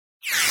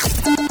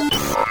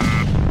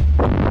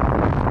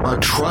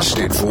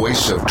trusted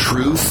voice of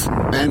truth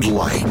and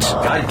light.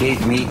 God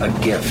gave me a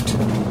gift.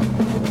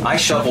 I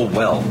shovel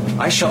well.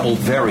 I shovel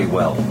very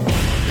well.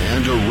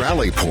 And a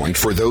rally point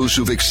for those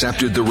who've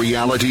accepted the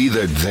reality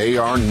that they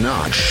are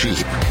not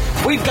sheep.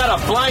 We've got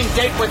a blind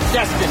date with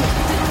destiny.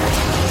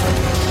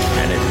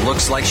 And it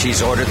looks like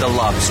she's ordered the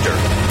lobster.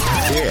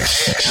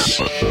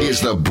 This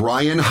is the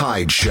Brian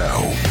Hyde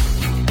Show.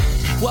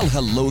 Well,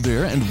 hello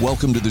there, and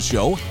welcome to the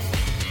show.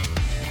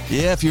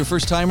 Yeah, if you're a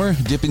first-timer,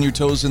 dipping your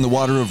toes in the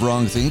water of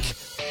wrong think,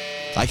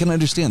 I can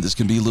understand this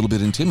can be a little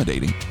bit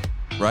intimidating,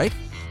 right?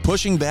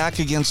 Pushing back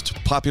against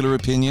popular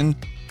opinion,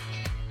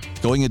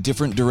 going a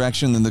different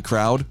direction than the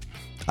crowd.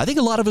 I think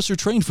a lot of us are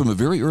trained from a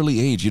very early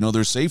age. You know,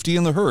 there's safety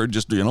in the herd.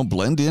 Just,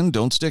 blend in,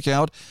 don't stick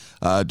out,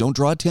 don't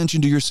draw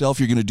attention to yourself.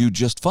 You're going to do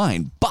just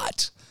fine.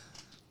 But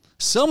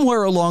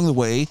somewhere along the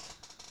way,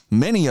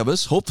 many of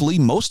us, hopefully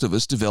most of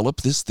us,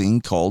 develop this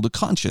thing called a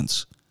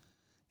conscience.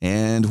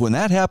 And when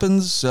that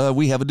happens,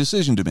 we have a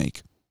decision to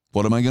make.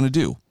 What am I going to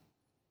do?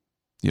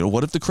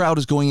 What if the crowd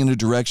is going in a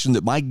direction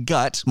that my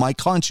gut, my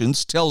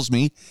conscience tells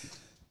me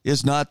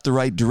is not the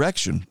right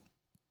direction?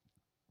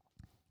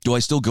 Do I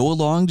still go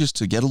along just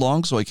to get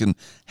along so I can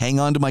hang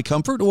on to my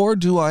comfort? Or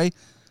do I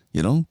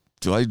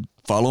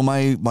follow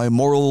my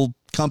moral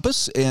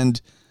compass and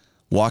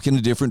walk in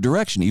a different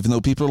direction, even though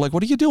people are like,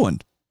 what are you doing?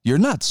 You're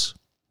nuts.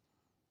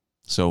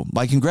 So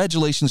my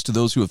congratulations to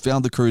those who have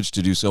found the courage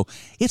to do so.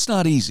 It's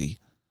not easy.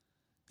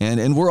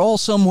 And we're all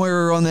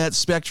somewhere on that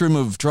spectrum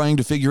of trying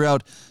to figure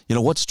out,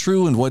 what's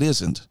true and what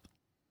isn't.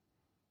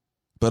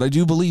 But I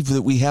do believe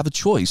that we have a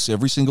choice,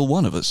 every single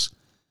one of us.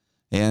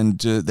 And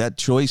that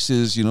choice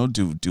is,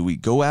 do we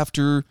go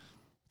after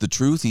the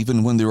truth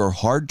even when there are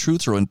hard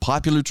truths or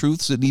unpopular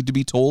truths that need to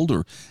be told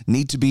or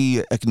need to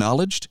be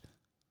acknowledged?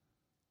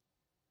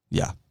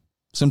 Yeah.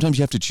 Sometimes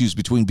you have to choose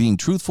between being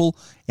truthful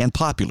and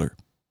popular.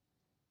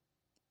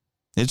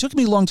 And it took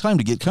me a long time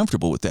to get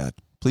comfortable with that.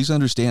 Please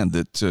understand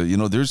that,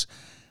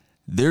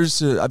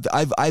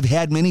 I've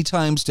had many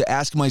times to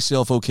ask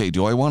myself, okay,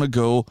 do I want to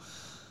go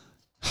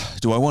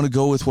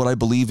with what I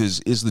believe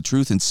is the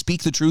truth and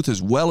speak the truth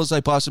as well as I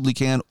possibly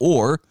can,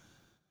 or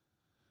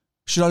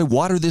should I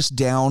water this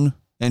down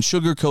and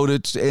sugarcoat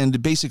it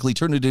and basically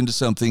turn it into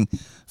something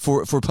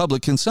for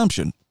public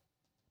consumption?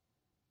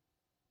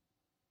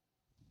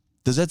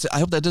 I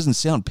hope that doesn't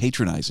sound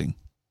patronizing,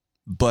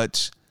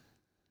 but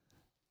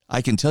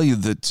I can tell you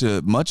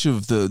that much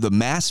of the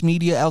mass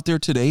media out there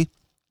today,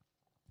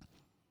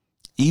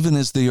 even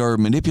as they are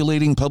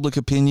manipulating public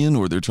opinion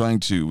or they're trying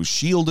to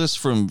shield us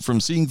from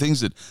seeing things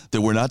that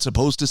we're not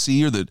supposed to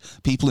see or that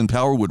people in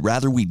power would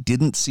rather we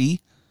didn't see,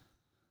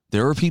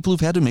 there are people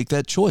who've had to make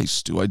that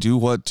choice. Do I do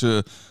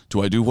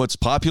what's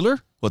popular,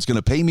 what's going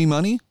to pay me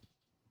money,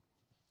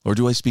 or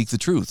do I speak the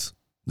truth?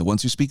 The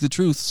ones who speak the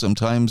truth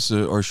sometimes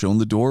are shown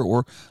the door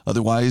or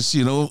otherwise,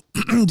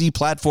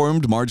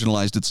 deplatformed,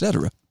 marginalized,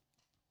 etc.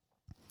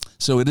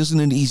 So it isn't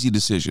an easy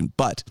decision,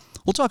 but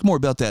we'll talk more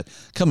about that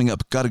coming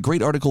up. Got a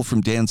great article from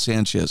Dan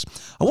Sanchez.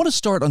 I want to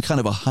start on kind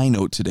of a high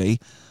note today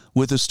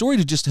with a story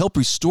to just help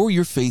restore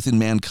your faith in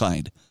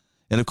mankind.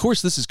 And of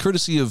course, this is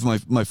courtesy of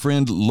my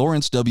friend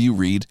Lawrence W.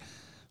 Reed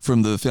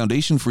from the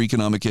Foundation for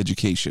Economic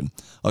Education.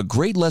 A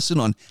great lesson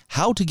on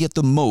how to get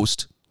the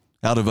most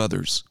out of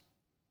others.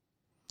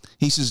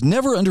 He says,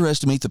 never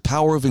underestimate the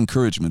power of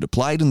encouragement.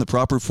 Applied in the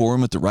proper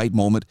form at the right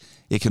moment,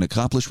 it can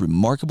accomplish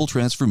remarkable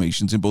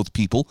transformations in both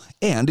people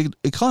and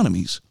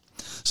economies.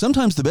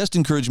 Sometimes the best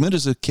encouragement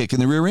is a kick in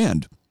the rear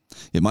end.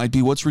 It might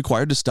be what's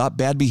required to stop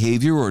bad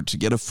behavior or to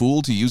get a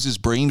fool to use his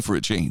brain for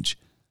a change.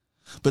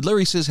 But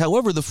Larry says,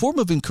 however, the form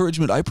of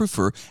encouragement I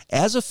prefer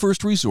as a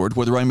first resort,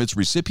 whether I'm its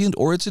recipient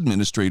or its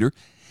administrator,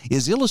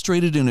 is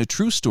illustrated in a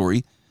true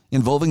story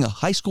involving a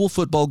high school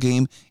football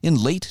game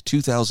in late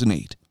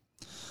 2008.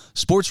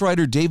 Sports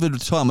writer David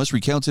Thomas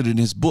recounts it in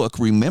his book,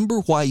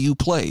 Remember Why You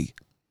Play.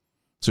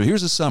 So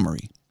here's a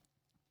summary.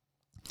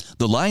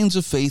 The Lions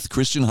of Faith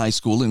Christian High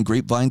School in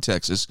Grapevine,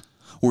 Texas,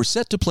 were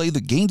set to play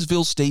the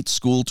Gainesville State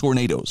School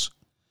Tornadoes.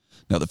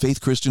 Now, the Faith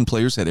Christian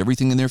players had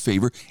everything in their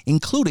favor,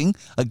 including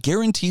a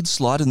guaranteed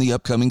slot in the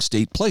upcoming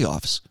state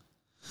playoffs.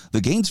 The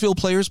Gainesville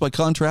players, by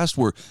contrast,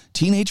 were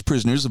teenage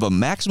prisoners of a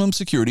maximum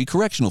security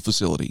correctional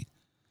facility.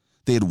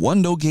 They had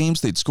won no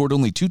games. They'd scored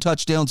only 2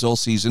 touchdowns all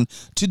season.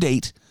 To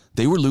date,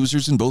 they were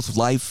losers in both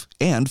life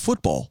and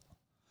football.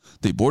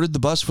 They boarded the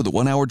bus for the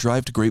 1-hour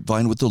drive to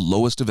Grapevine with the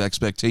lowest of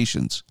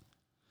expectations.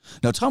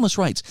 Now, Thomas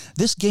writes,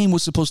 this game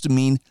was supposed to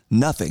mean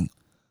nothing.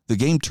 The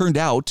game turned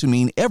out to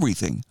mean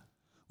everything.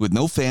 With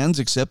no fans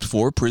except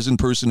for prison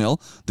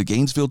personnel, the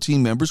Gainesville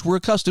team members were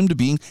accustomed to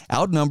being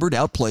outnumbered,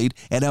 outplayed,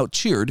 and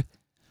outcheered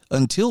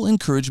until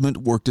encouragement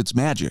worked its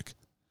magic.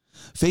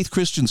 Faith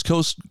Christian's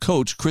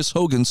coach, Chris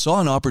Hogan,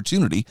 saw an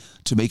opportunity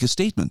to make a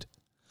statement.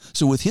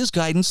 So with his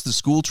guidance, the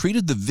school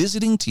treated the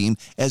visiting team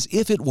as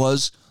if it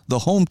was the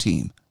home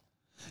team.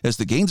 As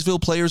the Gainesville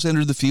players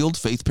entered the field,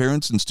 Faith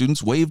parents and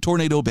students waved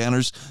tornado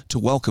banners to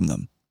welcome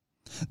them.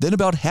 Then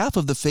about half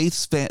of the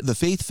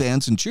Faith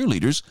fans and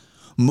cheerleaders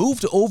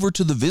moved over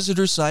to the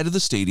visitor side of the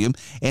stadium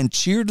and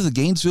cheered the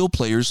Gainesville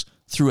players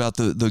throughout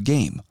the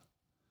game.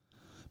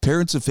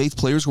 Parents of Faith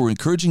players were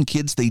encouraging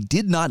kids they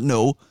did not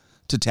know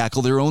to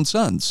tackle their own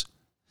sons.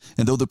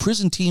 And though the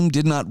prison team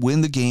did not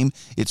win the game,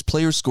 its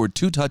players scored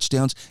 2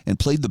 touchdowns and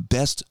played the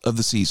best of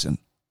the season.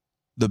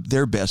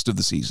 Their best of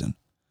the season.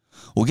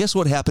 Well, guess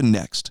what happened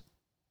next?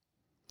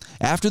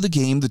 After the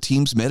game, the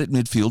teams met at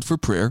midfield for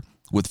prayer,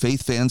 with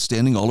Faith fans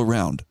standing all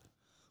around.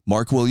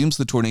 Mark Williams,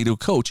 the Tornado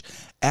coach,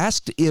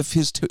 asked if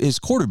his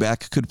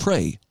quarterback could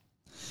pray.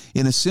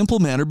 In a simple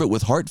manner, but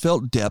with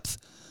heartfelt depth,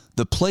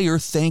 the player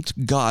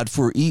thanked God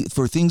for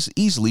things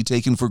easily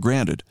taken for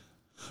granted.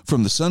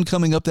 From the sun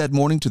coming up that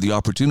morning to the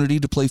opportunity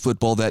to play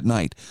football that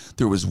night,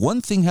 there was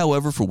one thing,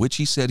 however, for which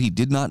he said he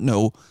did not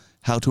know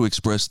how to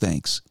express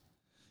thanks,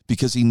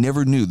 because he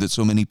never knew that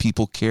so many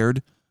people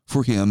cared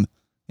for him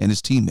and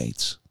his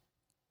teammates.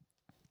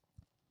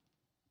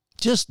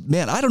 Just,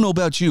 man, I don't know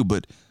about you,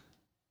 but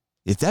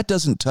if that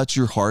doesn't touch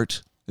your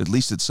heart, at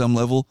least at some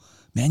level,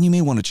 man, you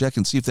may want to check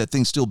and see if that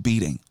thing's still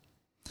beating.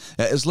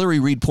 As Larry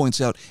Reed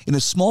points out, in a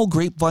small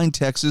Grapevine,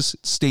 Texas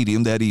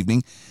stadium that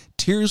evening,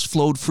 tears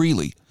flowed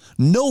freely.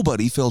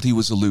 Nobody felt he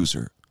was a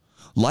loser.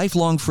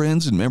 Lifelong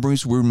friends and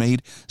memories were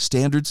made,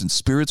 standards and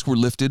spirits were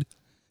lifted.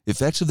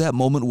 Effects of that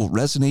moment will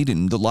resonate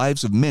in the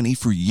lives of many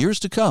for years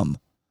to come.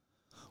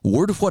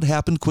 Word of what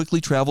happened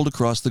quickly traveled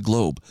across the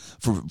globe.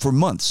 For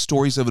months,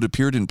 stories of it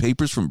appeared in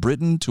papers from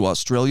Britain to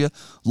Australia,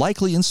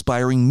 likely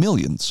inspiring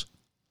millions.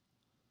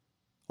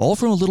 All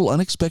from a little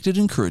unexpected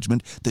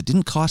encouragement that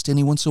didn't cost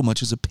anyone so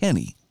much as a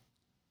penny.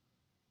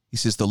 He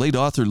says the late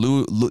author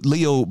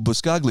Leo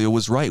Buscaglia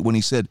was right when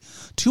he said,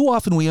 "Too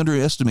often we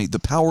underestimate the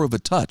power of a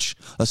touch,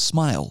 a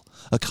smile,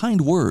 a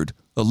kind word,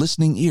 a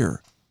listening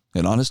ear,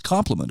 an honest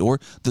compliment, or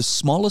the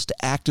smallest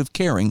act of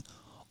caring,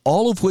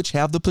 all of which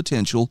have the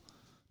potential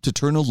to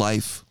turn a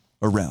life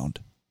around."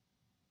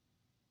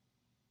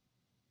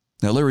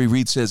 Now, Larry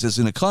Reed says, as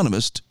an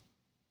economist,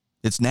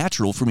 it's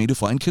natural for me to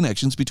find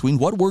connections between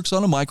what works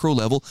on a micro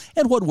level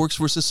and what works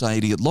for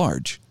society at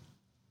large.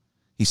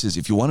 He says,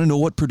 if you want to know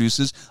what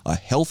produces a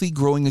healthy,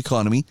 growing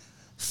economy,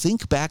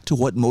 think back to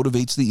what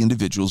motivates the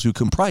individuals who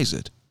comprise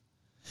it.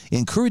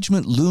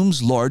 Encouragement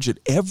looms large at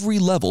every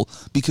level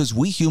because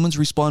we humans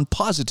respond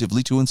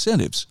positively to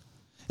incentives,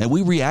 and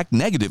we react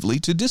negatively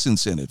to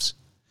disincentives.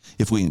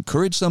 If we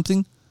encourage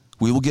something,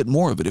 we will get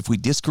more of it. If we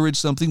discourage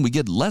something, we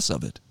get less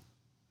of it.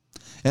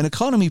 An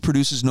economy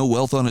produces no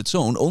wealth on its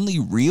own. Only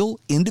real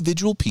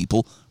individual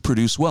people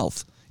produce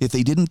wealth. If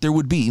they didn't, there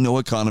would be no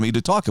economy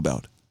to talk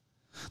about.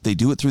 They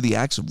do it through the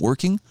acts of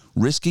working,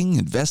 risking,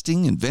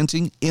 investing,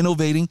 inventing,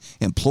 innovating,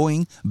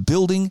 employing,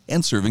 building,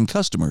 and serving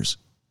customers.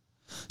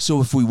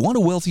 So if we want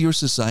a wealthier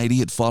society,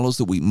 it follows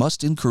that we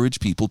must encourage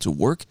people to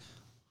work,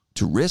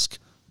 to risk,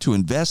 to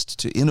invest,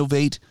 to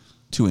innovate,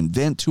 to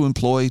invent, to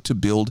employ, to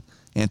build,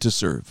 and to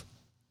serve.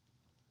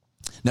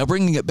 Now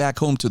bringing it back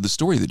home to the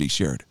story that he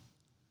shared.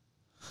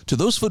 To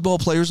those football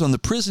players on the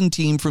prison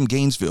team from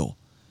Gainesville,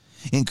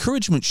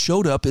 encouragement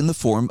showed up in the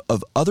form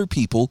of other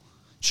people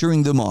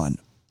cheering them on.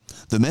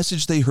 The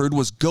message they heard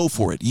was, "Go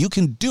for it. You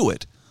can do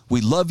it.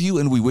 We love you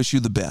and we wish you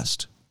the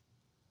best."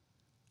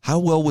 How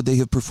well would they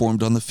have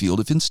performed on the field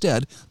if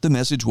instead the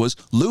message was,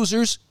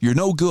 "Losers, you're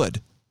no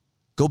good.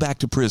 Go back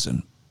to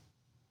prison"?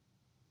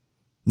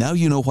 Now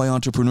you know why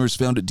entrepreneurs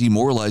found it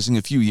demoralizing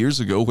a few years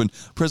ago when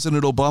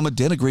President Obama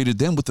denigrated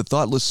them with the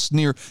thoughtless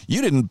sneer,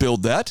 "You didn't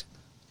build that."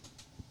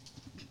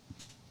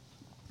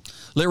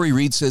 Larry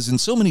Reed says, in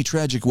so many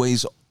tragic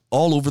ways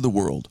all over the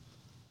world,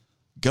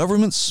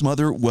 governments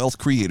smother wealth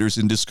creators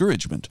in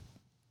discouragement.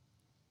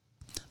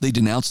 They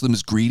denounce them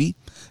as greedy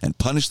and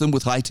punish them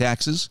with high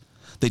taxes.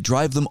 They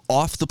drive them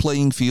off the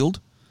playing field.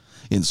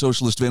 In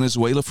socialist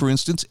Venezuela, for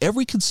instance,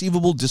 every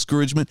conceivable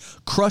discouragement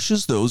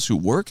crushes those who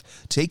work,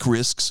 take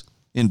risks,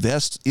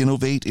 invest,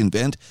 innovate,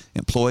 invent,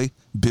 employ,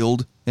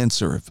 build, and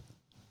serve.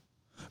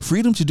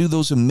 Freedom to do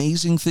those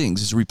amazing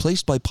things is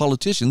replaced by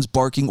politicians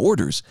barking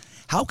orders.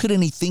 How could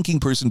any thinking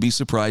person be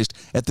surprised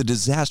at the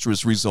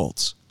disastrous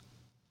results?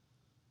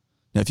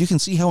 Now, if you can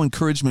see how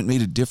encouragement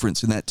made a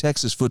difference in that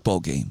Texas football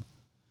game,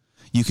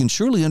 you can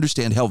surely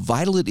understand how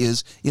vital it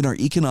is in our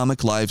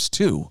economic lives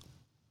too.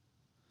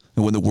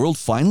 And when the world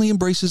finally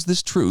embraces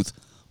this truth,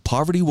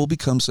 poverty will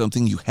become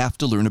something you have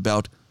to learn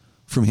about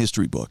from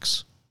history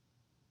books.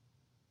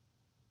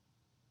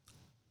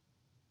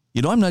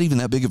 You know, I'm not even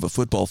that big of a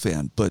football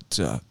fan, but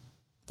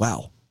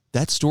wow,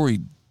 that story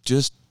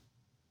just,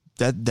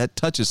 that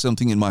touches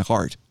something in my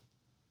heart.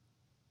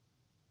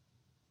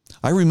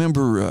 I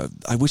remember,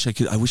 I wish I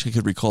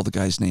could recall the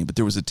guy's name, but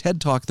there was a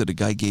TED Talk that a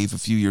guy gave a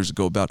few years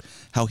ago about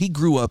how he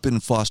grew up in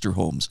foster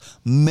homes,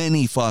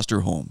 many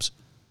foster homes.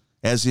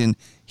 As in,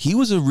 he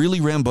was a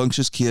really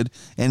rambunctious kid,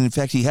 and in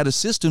fact, he had a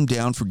system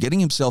down for getting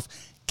himself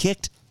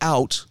kicked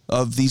out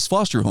of these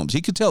foster homes.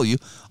 He could tell you,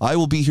 I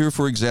will be here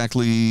for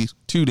exactly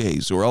 2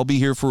 days, or I'll be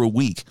here for a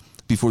week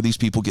before these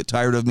people get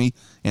tired of me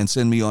and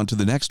send me on to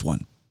the next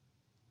one.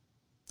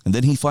 And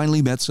then he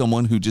finally met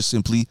someone who just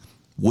simply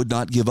would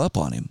not give up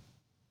on him.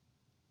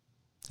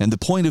 And the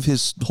point of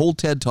his whole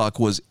TED Talk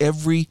was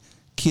every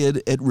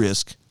kid at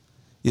risk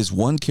is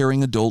one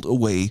caring adult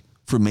away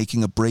from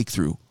making a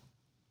breakthrough.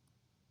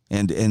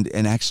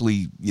 and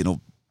actually,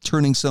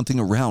 turning something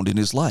around in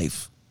his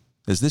life,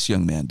 as this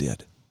young man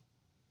did.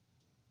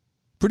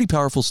 Pretty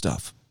powerful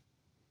stuff.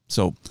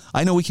 So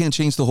I know we can't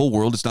change the whole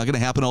world. It's not going to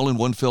happen all in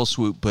one fell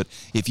swoop. But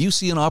if you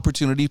see an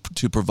opportunity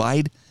to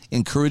provide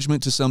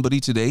encouragement to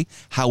somebody today,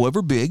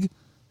 however big,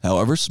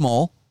 however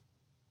small,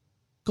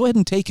 go ahead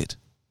and take it.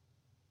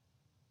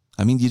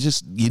 I mean,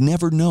 you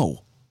never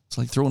know. It's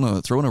like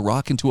throwing a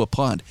rock into a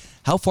pond.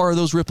 How far are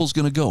those ripples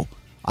going to go?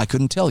 I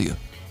couldn't tell you.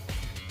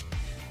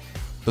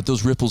 But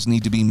those ripples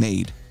need to be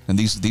made. And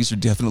these are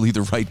definitely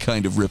the right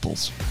kind of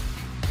ripples.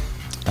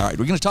 All right,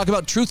 we're going to talk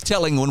about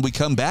truth-telling when we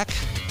come back.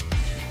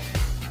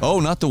 Oh,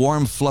 not the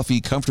warm,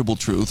 fluffy, comfortable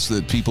truths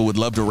that people would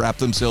love to wrap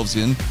themselves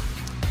in.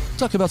 We'll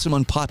talk about some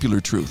unpopular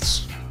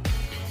truths.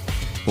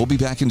 We'll be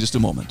back in just a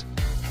moment.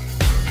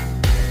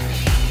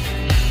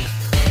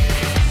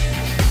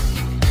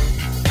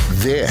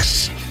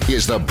 This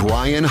is The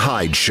Brian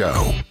Hyde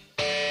Show.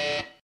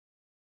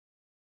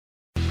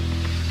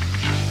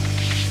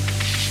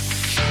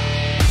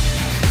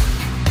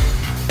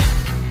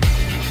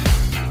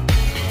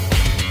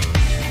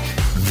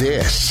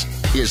 This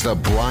is The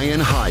Brian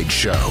Hyde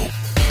Show.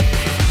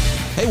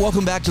 Hey,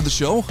 welcome back to the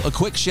show. A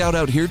quick shout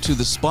out here to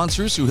the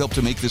sponsors who helped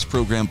to make this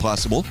program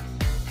possible.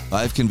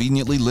 I've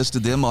conveniently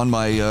listed them on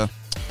my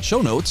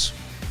show notes,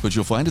 which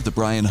you'll find at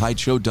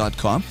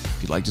thebrianhydeshow.com.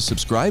 If you'd like to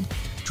subscribe,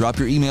 drop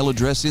your email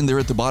address in there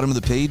at the bottom of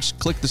the page.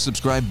 Click the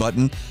subscribe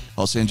button.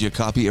 I'll send you a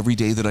copy every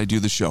day that I do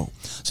the show.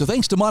 So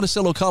thanks to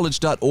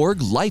MonticelloCollege.org,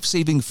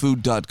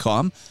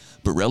 LifesavingFood.com,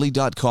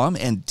 Borelli.com,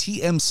 and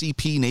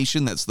TMCP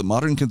Nation. That's the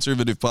Modern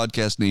Conservative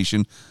Podcast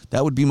Nation.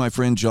 That would be my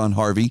friend John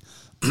Harvey,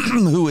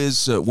 who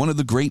is one of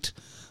the great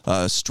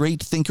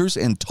straight thinkers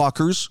and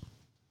talkers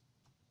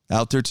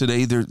out there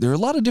today. There are a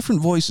lot of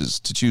different voices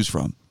to choose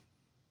from.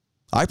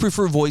 I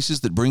prefer voices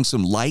that bring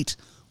some light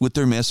with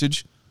their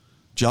message.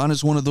 John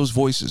is one of those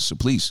voices, so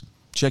please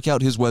check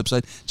out his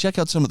website. Check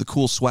out some of the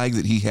cool swag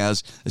that he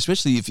has,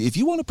 especially if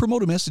you want to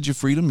promote a message of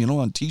freedom,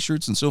 on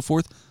T-shirts and so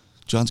forth.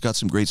 John's got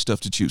some great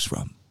stuff to choose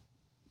from.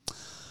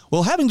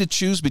 Well, having to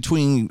choose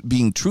between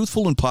being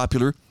truthful and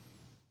popular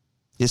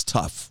is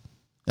tough.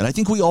 And I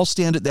think we all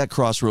stand at that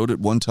crossroad at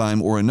one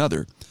time or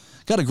another.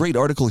 Got a great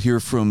article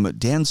here from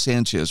Dan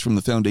Sanchez from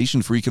the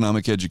Foundation for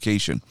Economic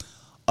Education.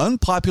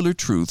 Unpopular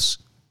truths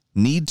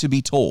need to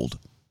be told.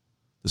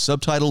 The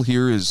subtitle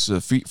here is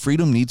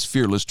Freedom Needs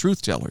Fearless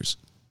Truth Tellers.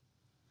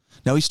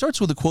 Now, he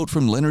starts with a quote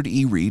from Leonard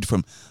E. Read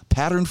from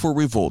Pattern for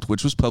Revolt,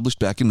 which was published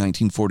back in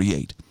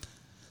 1948.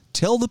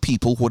 Tell the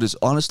people what is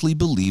honestly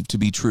believed to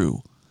be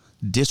true.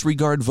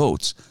 Disregard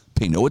votes.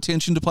 Pay no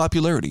attention to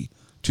popularity.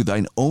 To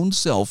thine own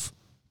self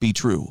be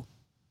true.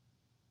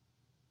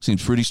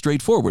 Seems pretty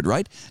straightforward,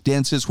 right?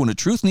 Dan says when a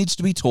truth needs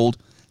to be told,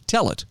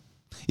 tell it.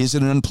 Is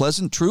it an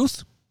unpleasant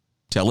truth?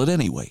 Tell it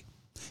anyway.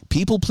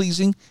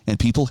 People-pleasing and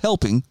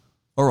people-helping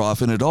are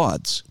often at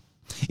odds.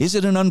 Is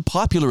it an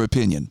unpopular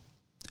opinion?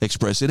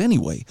 Express it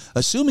anyway,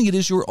 assuming it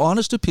is your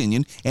honest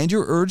opinion and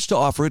your urge to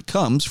offer it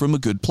comes from a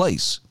good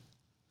place.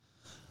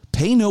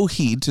 Pay no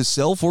heed to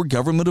self or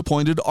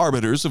government-appointed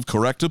arbiters of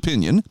correct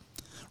opinion.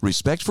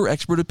 Respect for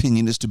expert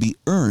opinion is to be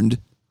earned,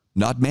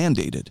 not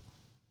mandated.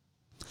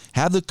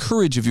 Have the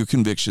courage of your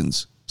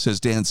convictions, says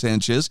Dan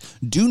Sanchez.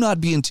 Do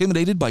not be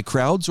intimidated by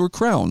crowds or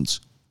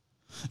crowns.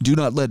 Do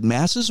not let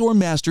masses or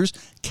masters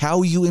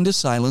cow you into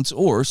silence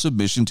or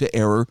submission to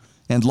error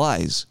and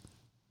lies.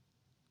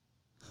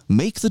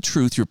 Make the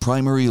truth your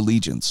primary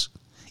allegiance.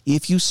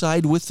 If you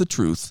side with the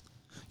truth,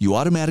 you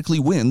automatically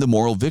win the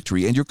moral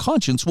victory, and your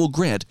conscience will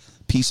grant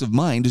peace of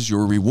mind as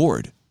your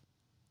reward.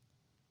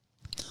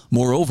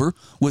 Moreover,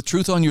 with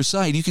truth on your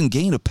side, you can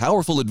gain a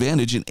powerful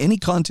advantage in any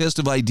contest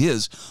of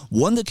ideas,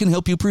 one that can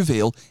help you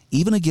prevail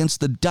even against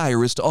the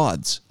direst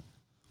odds,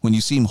 when you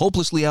seem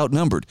hopelessly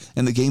outnumbered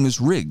and the game is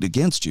rigged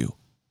against you.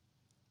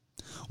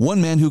 One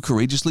man who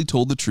courageously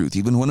told the truth,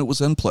 even when it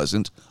was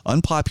unpleasant,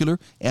 unpopular,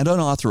 and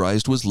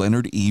unauthorized, was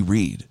Leonard E.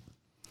 Read.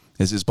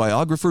 As his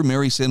biographer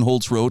Mary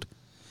Senholtz wrote,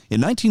 in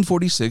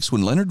 1946,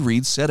 when Leonard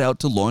Read set out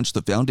to launch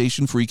the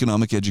Foundation for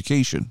Economic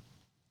Education,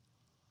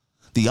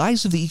 the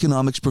eyes of the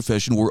economics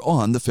profession were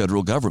on the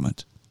federal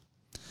government.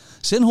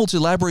 Senholtz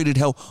elaborated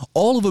how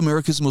all of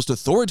America's most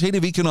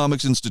authoritative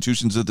economics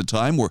institutions at the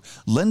time were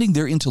lending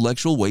their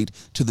intellectual weight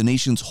to the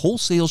nation's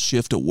wholesale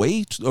shift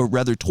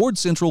toward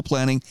central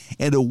planning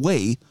and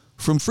away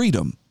from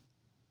freedom.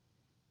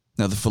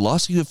 Now, the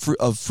philosophy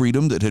of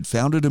freedom that had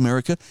founded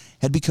America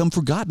had become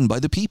forgotten by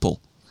the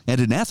people and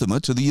anathema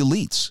to the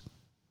elites.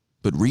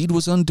 But Read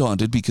was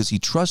undaunted because he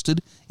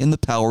trusted in the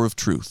power of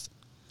truth.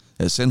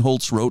 As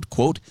Senholtz wrote,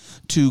 quote,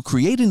 to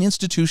create an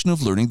institution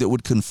of learning that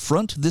would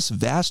confront this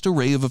vast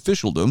array of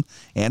officialdom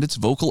and its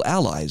vocal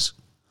allies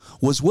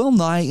was well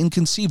nigh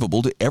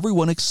inconceivable to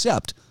everyone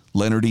except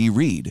Leonard E.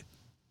 Read.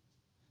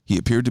 He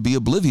appeared to be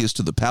oblivious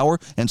to the power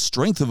and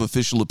strength of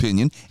official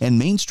opinion and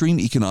mainstream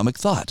economic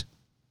thought.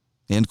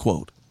 End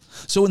quote.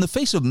 So in the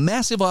face of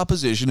massive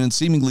opposition and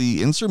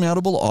seemingly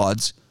insurmountable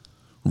odds,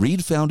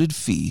 Read founded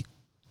FEE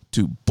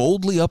to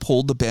boldly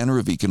uphold the banner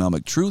of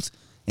economic truth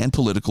and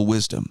political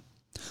wisdom.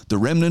 The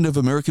remnant of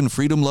American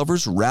freedom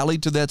lovers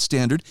rallied to that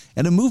standard,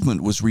 and a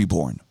movement was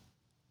reborn.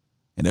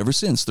 And ever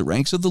since, the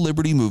ranks of the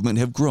liberty movement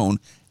have grown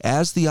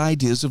as the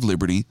ideas of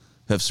liberty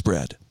have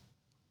spread.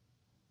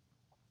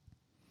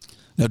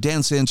 Now,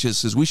 Dan Sanchez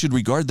says we should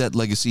regard that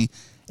legacy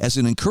as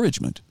an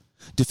encouragement.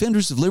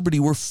 Defenders of liberty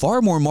were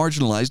far more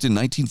marginalized in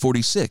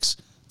 1946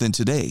 than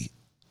today.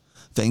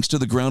 Thanks to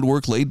the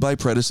groundwork laid by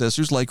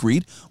predecessors like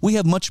Reed, we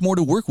have much more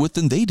to work with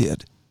than they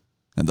did,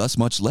 and thus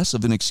much less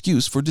of an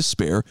excuse for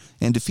despair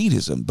and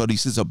defeatism. But he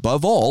says,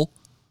 above all,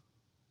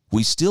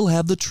 we still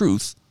have the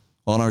truth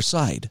on our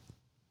side.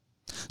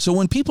 So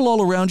when people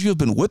all around you have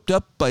been whipped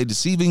up by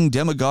deceiving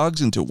demagogues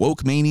into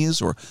woke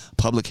manias or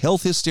public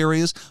health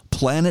hysterias,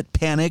 planet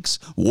panics,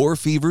 war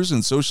fevers,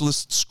 and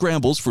socialist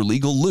scrambles for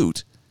legal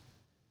loot,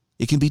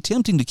 it can be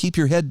tempting to keep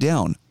your head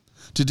down,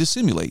 to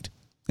dissimulate,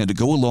 and to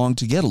go along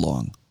to get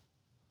along.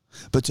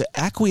 But to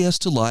acquiesce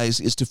to lies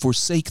is to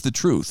forsake the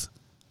truth.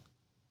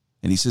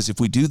 And he says if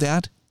we do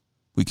that,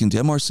 we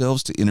condemn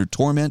ourselves to inner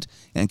torment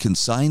and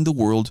consign the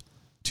world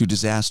to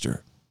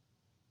disaster.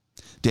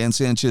 Dan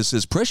Sanchez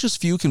says precious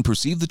few can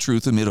perceive the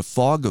truth amid a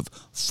fog of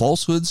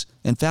falsehoods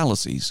and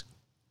fallacies.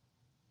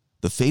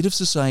 The fate of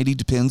society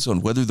depends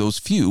on whether those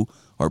few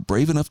are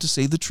brave enough to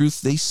say the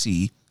truth they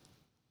see,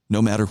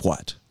 no matter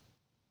what.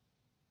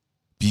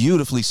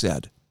 Beautifully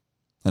said.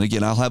 And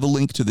again, I'll have a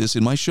link to this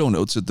in my show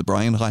notes at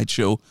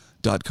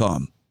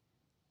thebrianhydeshow.com.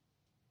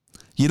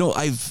 You know,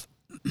 I've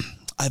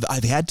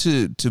had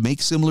to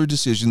make similar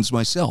decisions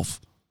myself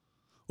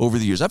over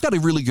the years. I've got a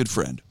really good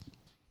friend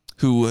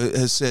who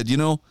has said, you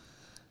know,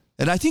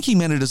 and I think he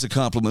meant it as a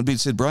compliment, but he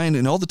said, Brian,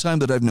 in all the time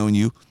that I've known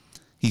you,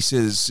 he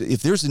says,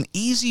 if there's an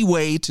easy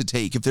way to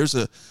take, if there's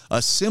a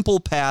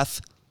simple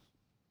path,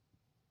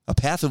 a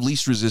path of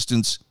least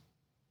resistance,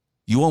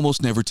 you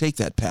almost never take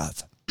that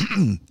path.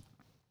 And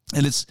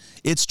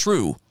it's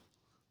true.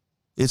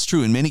 It's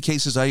true. In many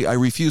cases, I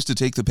refuse to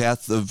take the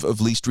path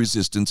of least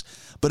resistance,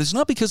 but it's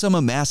not because I'm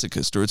a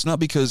masochist, or it's not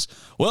because,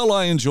 well,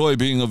 I enjoy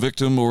being a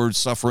victim or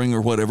suffering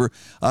or whatever.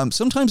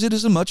 Sometimes it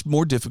is a much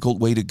more difficult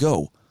way to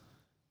go.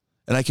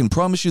 And I can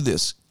promise you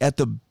this, at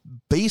the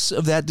base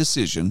of that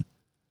decision,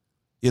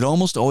 it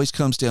almost always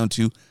comes down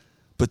to,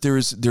 but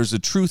there's a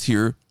truth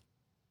here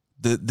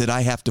that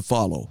I have to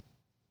follow.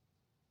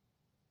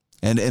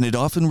 And it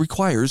often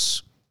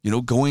requires, you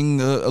know,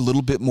 going a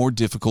little bit more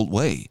difficult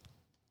way.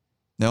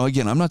 Now,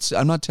 again, I'm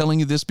not telling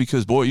you this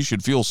because, boy, you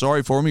should feel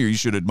sorry for me or you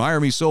should admire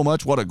me so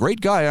much. What a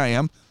great guy I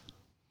am.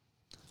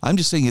 I'm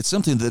just saying it's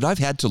something that I've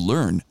had to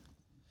learn.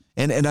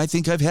 And I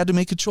think I've had to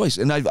make a choice.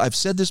 And I've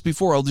said this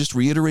before. I'll just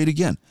reiterate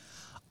again.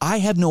 I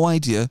have no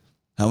idea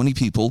how many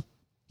people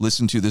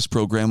listen to this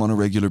program on a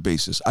regular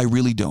basis. I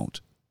really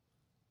don't.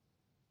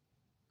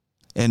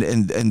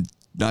 And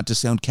not to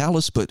sound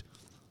callous, but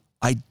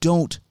I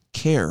don't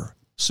care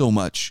so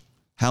much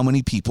how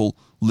many people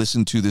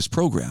listen to this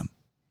program.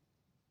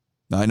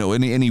 Now, I know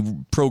any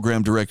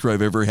program director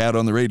I've ever had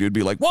on the radio would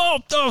be like, whoa,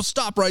 oh,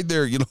 stop right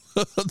there. You know,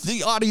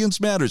 the audience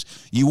matters.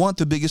 You want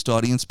the biggest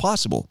audience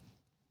possible.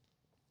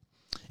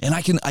 And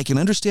I can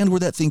understand where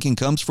that thinking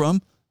comes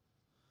from.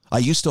 I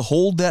used to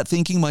hold that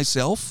thinking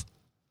myself,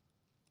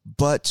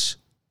 but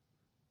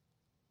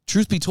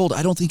truth be told,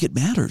 I don't think it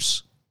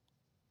matters.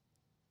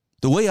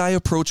 The way I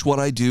approach what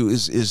I do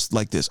is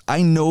like this.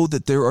 I know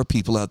that there are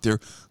people out there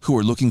who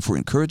are looking for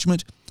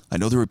encouragement. I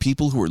know there are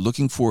people who are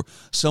looking for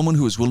someone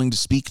who is willing to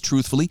speak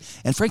truthfully.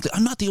 And frankly,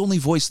 I'm not the only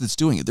voice that's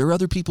doing it. There are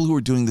other people who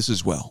are doing this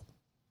as well.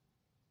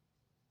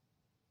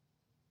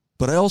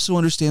 But I also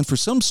understand for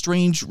some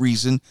strange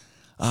reason,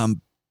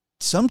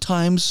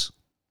 sometimes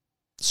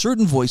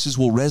certain voices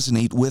will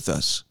resonate with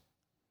us.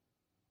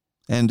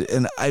 And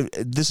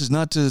this is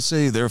not to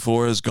say,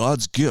 therefore, as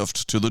God's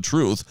gift to the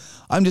truth.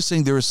 I'm just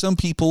saying there are some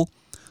people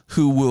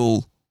who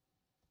will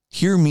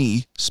hear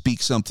me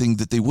speak something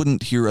that they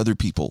wouldn't hear other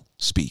people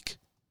speak.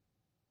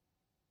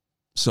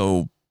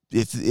 So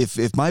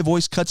if my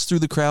voice cuts through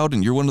the crowd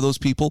and you're one of those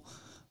people,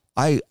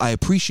 I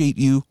appreciate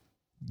you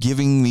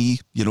giving me,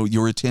 you know,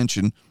 your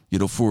attention, you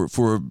know,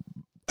 for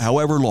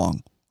however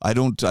long. I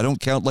don't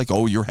count like,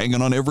 oh, you're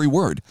hanging on every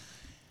word.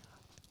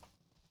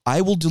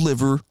 I will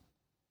deliver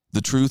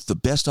the truth the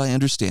best I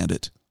understand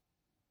it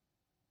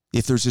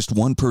if there's just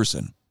one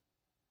person.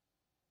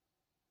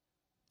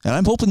 And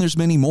I'm hoping there's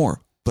many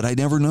more, but I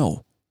never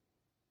know.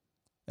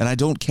 And I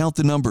don't count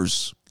the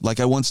numbers like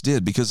I once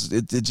did because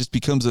it just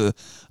becomes a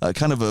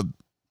kind of a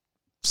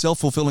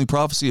self-fulfilling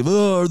prophecy of,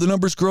 oh, are the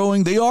numbers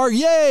growing? They are,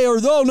 yay! Or,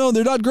 oh, no,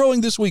 they're not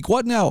growing this week.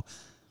 What now?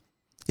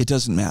 It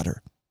doesn't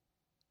matter.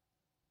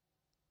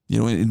 You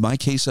know, in my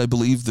case, I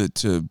believe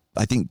that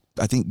I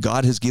think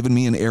God has given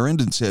me an errand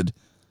and said,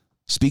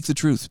 speak the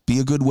truth, be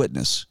a good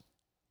witness.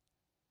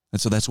 And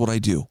so that's what I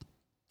do.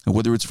 And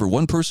whether it's for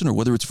one person or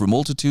whether it's for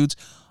multitudes,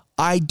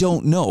 I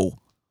don't know.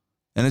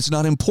 And it's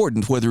not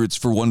important whether it's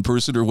for one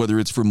person or whether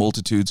it's for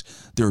multitudes.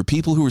 There are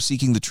people who are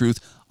seeking the truth.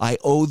 I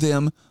owe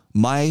them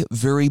my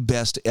very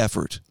best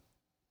effort.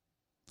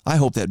 I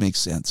hope that makes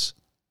sense.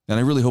 And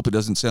I really hope it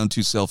doesn't sound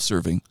too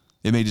self-serving.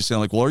 It may just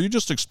sound like, well, are you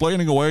just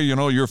explaining away,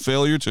 your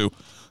failure to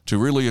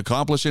really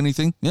accomplish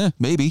anything? Yeah,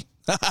 maybe.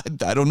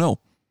 I don't know.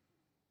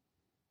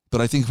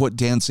 But I think what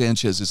Dan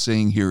Sanchez is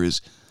saying here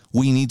is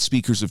we need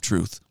speakers of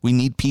truth. We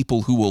need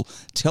people who will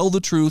tell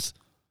the truth,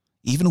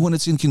 even when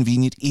it's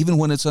inconvenient, even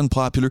when it's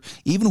unpopular,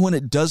 even when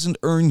it doesn't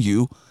earn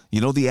you,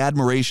 the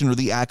admiration or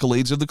the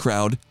accolades of the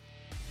crowd.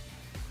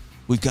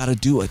 We've got to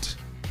do it.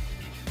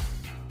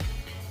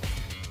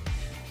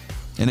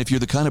 And if you're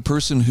the kind of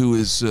person who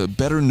is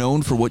better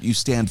known for what you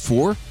stand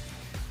for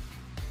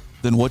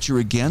than what you're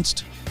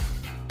against,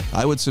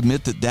 I would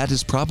submit that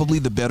is probably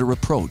the better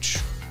approach.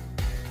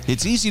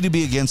 It's easy to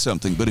be against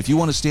something, but if you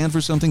want to stand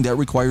for something, that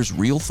requires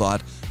real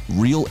thought,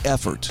 real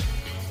effort.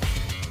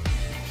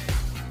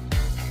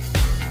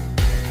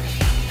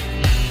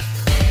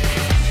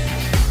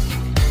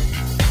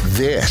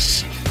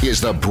 This is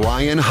The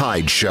Brian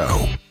Hyde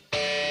Show.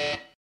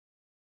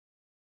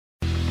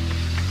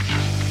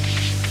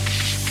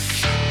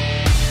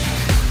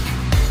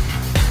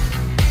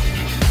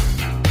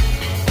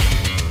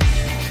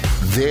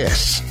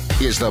 This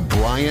is The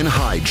Brian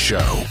Hyde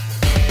Show.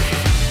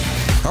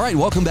 All right,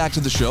 welcome back to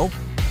the show.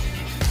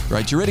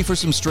 Right, you ready for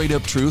some straight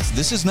up truth?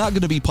 This is not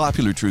going to be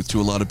popular truth to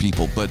a lot of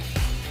people, but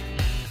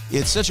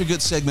it's such a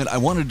good segment. I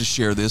wanted to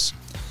share this.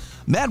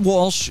 Matt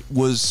Walsh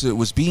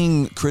was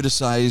being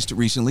criticized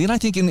recently, and I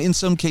think in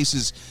some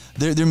cases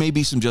there may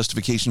be some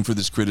justification for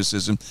this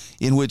criticism,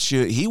 in which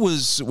he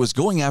was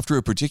going after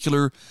a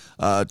particular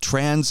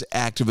trans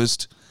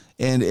activist,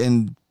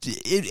 and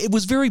it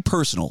was very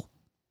personal.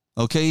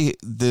 Okay,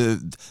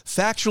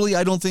 factually,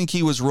 I don't think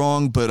he was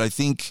wrong, but I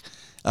think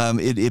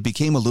it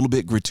became a little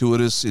bit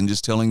gratuitous in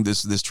just telling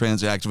this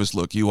trans activist,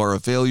 look, you are a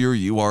failure,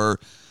 you are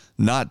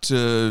not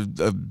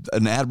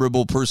an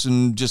admirable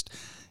person. Just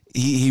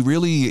he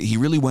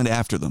really went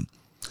after them,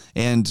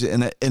 and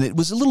it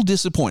was a little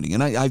disappointing.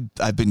 And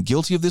I've been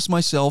guilty of this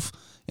myself,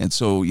 and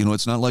so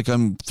it's not like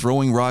I'm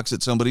throwing rocks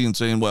at somebody and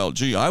saying, well,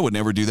 gee, I would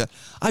never do that.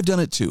 I've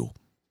done it too.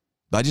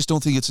 I just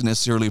don't think it's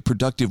necessarily a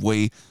productive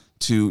way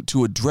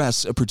to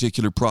address a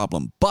particular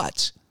problem.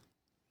 But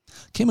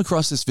came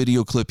across this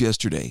video clip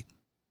yesterday,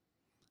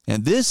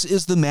 and this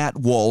is the Matt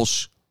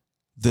Walsh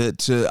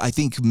that I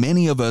think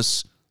many of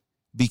us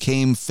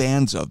became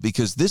fans of,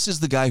 because this is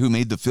the guy who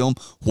made the film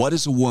What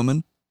is a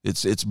Woman?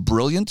 It's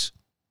brilliant.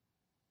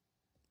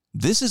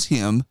 This is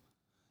him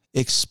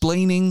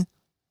explaining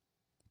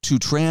to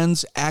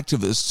trans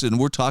activists, and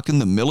we're talking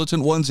the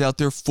militant ones out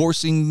there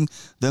forcing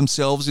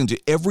themselves into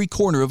every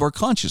corner of our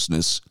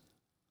consciousness,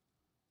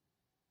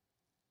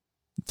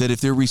 that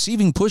if they're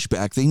receiving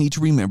pushback, they need to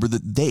remember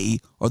that they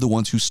are the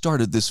ones who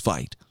started this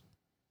fight.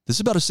 This is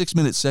about a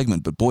 6-minute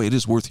segment, but boy, it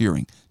is worth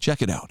hearing.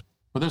 Check it out.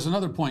 But there's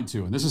another point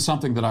too, and this is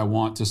something that I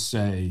want to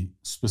say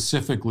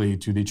specifically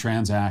to the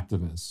trans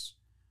activists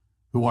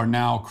who are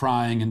now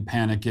crying and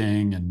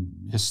panicking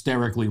and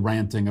hysterically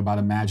ranting about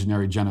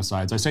imaginary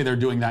genocides. I say they're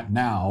doing that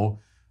now.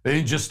 They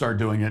didn't just start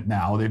doing it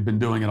now. They've been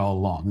doing it all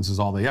along. This is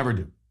all they ever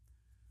do.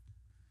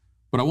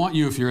 But I want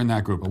you, if you're in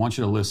that group, I want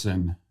you to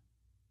listen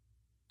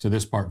to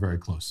this part very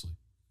closely.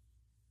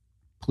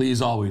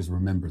 Please always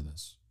remember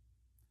this.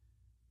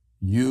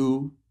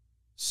 You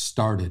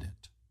started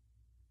it.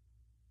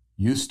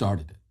 You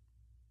started it.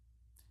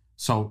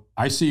 So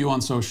I see you on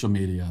social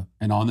media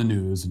and on the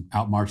news and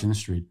out marching the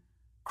street,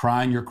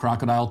 crying your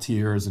crocodile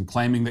tears and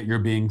claiming that you're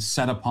being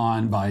set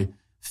upon by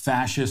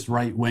fascist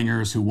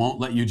right-wingers who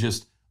won't let you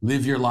just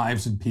live your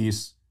lives in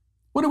peace.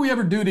 What did we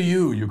ever do to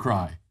you, you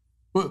cry?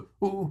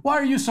 Why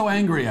are you so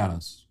angry at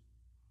us?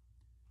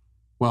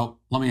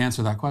 Well, let me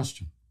answer that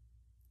question.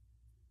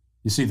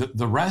 You see,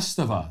 the rest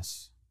of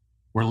us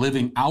were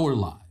living our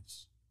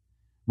lives.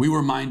 We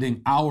were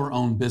minding our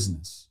own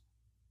business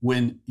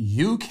when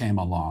you came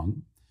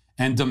along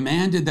and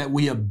demanded that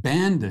we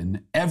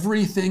abandon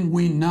everything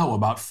we know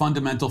about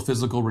fundamental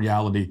physical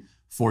reality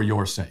for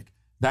your sake.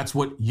 That's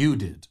what you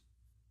did.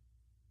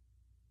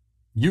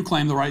 You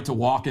claim the right to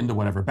walk into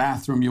whatever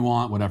bathroom you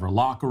want, whatever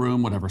locker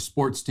room, whatever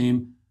sports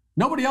team.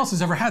 Nobody else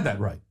has ever had that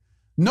right.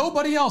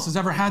 Nobody else has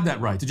ever had that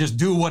right to just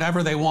do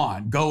whatever they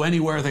want, go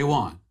anywhere they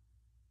want.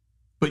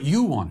 But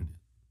you wanted it.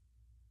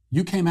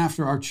 You came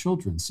after our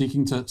children,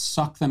 seeking to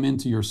suck them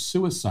into your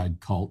suicide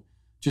cult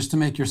just to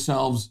make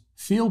yourselves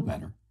feel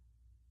better.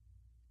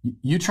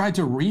 You tried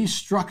to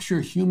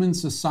restructure human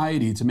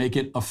society to make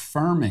it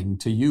affirming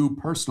to you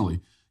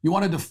personally. You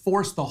wanted to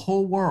force the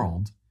whole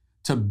world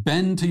to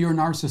bend to your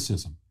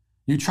narcissism.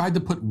 You tried to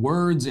put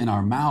words in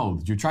our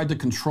mouths. You tried to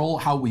control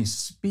how we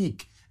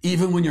speak,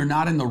 even when you're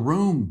not in the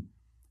room.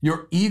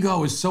 Your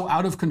ego is so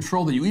out of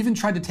control that you even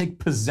tried to take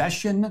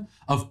possession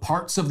of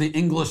parts of the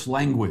English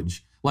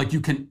language, like you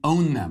can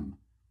own them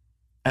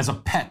as a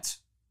pet.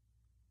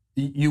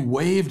 You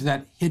waved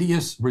that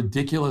hideous,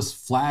 ridiculous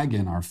flag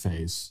in our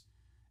face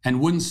and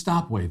wouldn't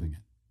stop waving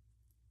it.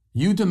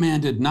 You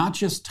demanded not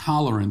just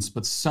tolerance,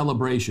 but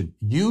celebration.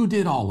 You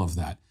did all of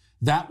that.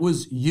 That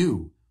was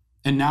you.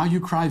 And now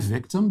you cry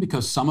victim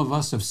because some of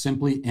us have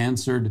simply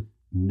answered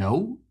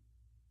no?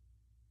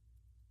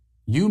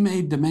 You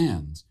made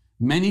demands.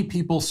 Many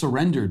people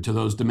surrendered to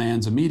those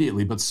demands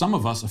immediately, but some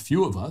of us, a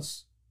few of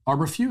us, are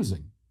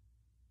refusing.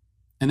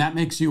 And that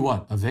makes you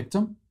what? A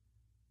victim?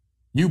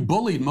 You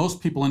bullied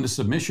most people into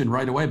submission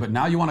right away, but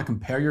now you want to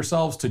compare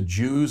yourselves to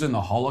Jews in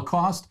the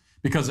Holocaust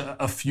because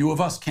a few of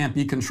us can't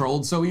be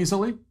controlled so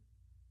easily?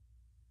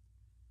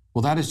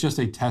 Well, that is just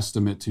a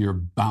testament to your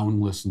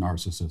boundless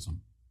narcissism.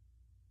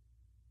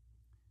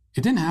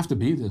 It didn't have to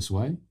be this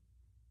way.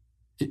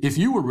 If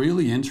you were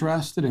really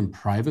interested in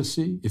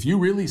privacy, if you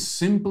really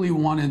simply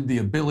wanted the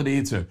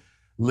ability to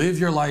live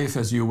your life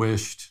as you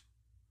wished,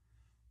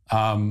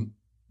 then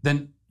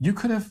you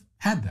could have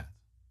had that.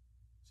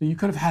 So you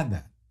could have had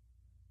that.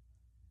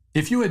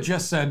 If you had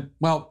just said,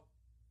 well,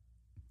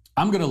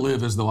 I'm going to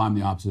live as though I'm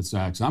the opposite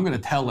sex, and I'm going to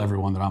tell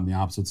everyone that I'm the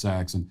opposite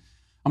sex, and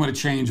I'm going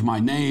to change my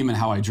name and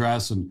how I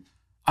dress, and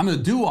I'm going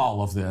to do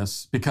all of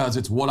this because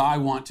it's what I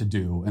want to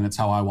do and it's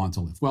how I want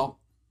to live. Well,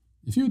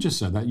 if you had just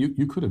said that,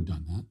 you could have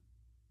done that.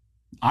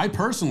 I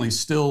personally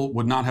still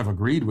would not have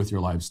agreed with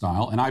your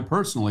lifestyle, and I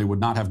personally would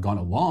not have gone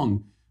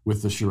along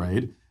with the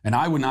charade, and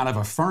I would not have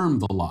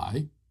affirmed the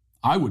lie.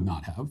 I would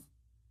not have.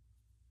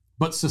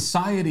 But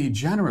society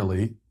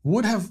generally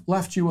would have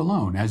left you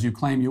alone, as you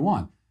claim you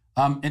want.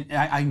 And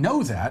I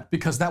know that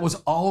because that was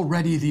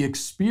already the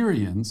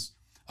experience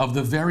of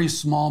the very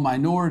small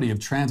minority of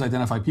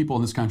trans-identified people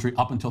in this country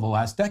up until the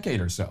last decade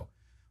or so.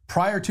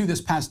 Prior to this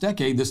past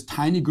decade, this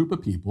tiny group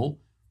of people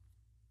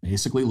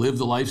basically lived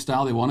the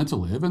lifestyle they wanted to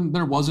live, and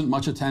there wasn't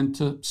much attempt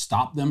to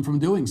stop them from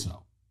doing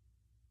so.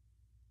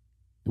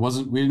 We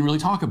didn't really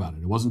talk about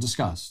it. It wasn't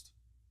discussed.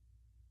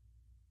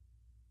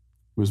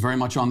 It was very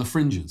much on the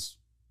fringes.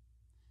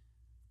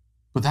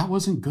 But that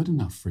wasn't good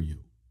enough for you.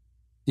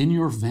 In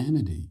your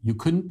vanity, you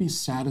couldn't be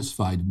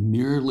satisfied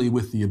merely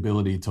with the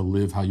ability to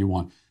live how you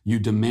want. You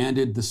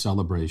demanded the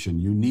celebration.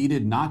 You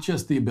needed not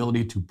just the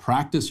ability to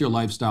practice your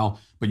lifestyle,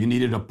 but you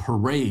needed a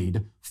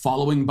parade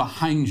following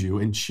behind you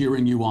and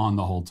cheering you on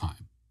the whole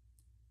time.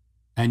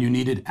 And you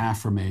needed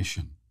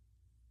affirmation.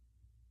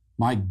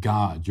 My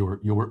God,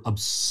 your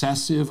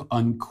obsessive,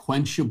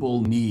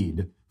 unquenchable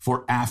need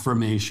for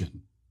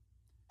affirmation.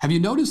 Have you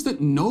noticed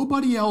that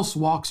nobody else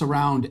walks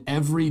around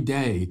every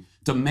day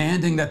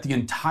demanding that the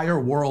entire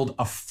world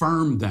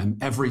affirm them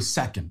every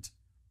second?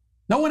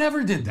 No one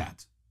ever did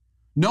that.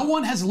 No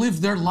one has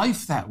lived their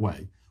life that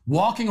way,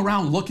 walking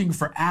around looking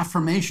for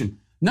affirmation.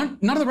 None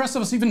of the rest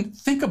of us even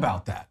think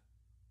about that.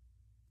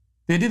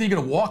 The idea that you're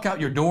going to walk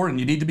out your door and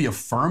you need to be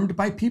affirmed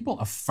by people.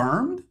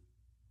 Affirmed?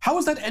 How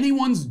is that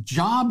anyone's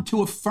job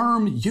to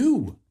affirm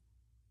you?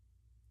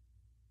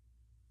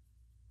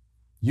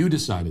 You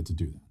decided to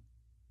do that.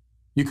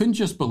 You couldn't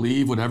just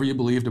believe whatever you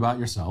believed about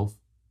yourself.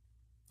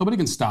 Nobody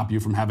can stop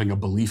you from having a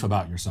belief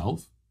about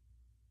yourself.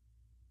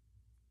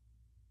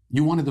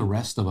 You wanted the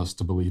rest of us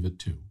to believe it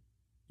too.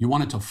 You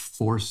wanted to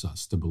force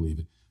us to believe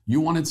it.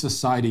 You wanted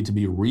society to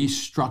be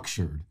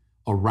restructured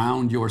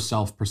around your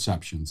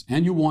self-perceptions,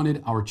 and you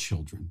wanted our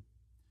children.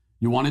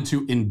 You wanted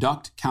to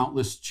induct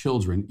countless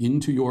children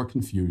into your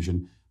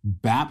confusion,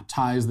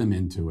 baptize them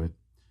into it,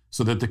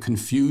 so that the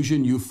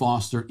confusion you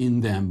foster in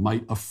them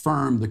might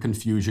affirm the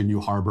confusion you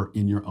harbor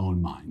in your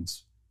own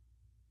minds.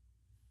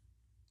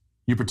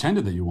 You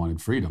pretended that you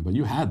wanted freedom, but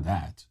you had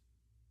that.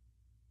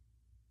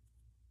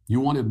 You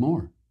wanted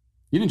more.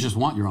 You didn't just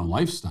want your own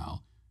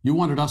lifestyle. You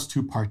wanted us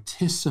to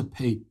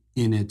participate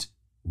in it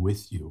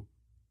with you.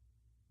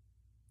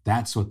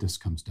 That's what this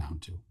comes down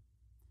to.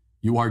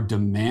 You are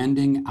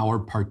demanding our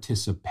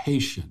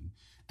participation.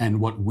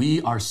 And what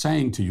we are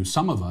saying to you,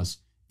 some of us,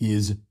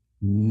 is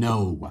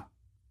no.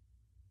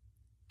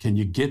 Can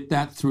you get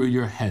that through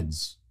your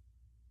heads?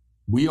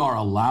 We are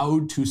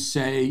allowed to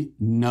say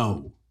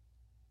no.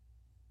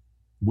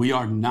 We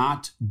are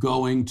not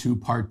going to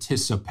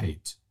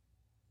participate.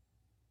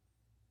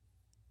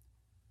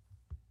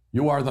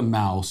 You are the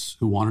mouse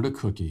who wanted a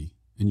cookie,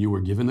 and you were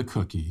given the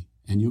cookie,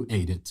 and you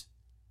ate it,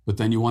 but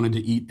then you wanted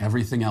to eat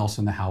everything else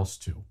in the house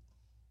too.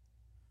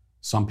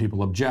 Some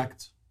people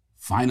object,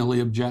 finally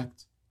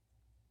object,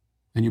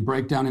 and you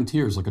break down in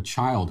tears like a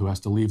child who has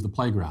to leave the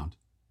playground.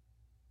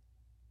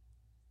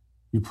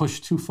 You push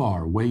too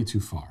far, way too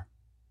far.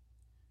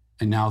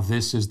 And now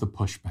this is the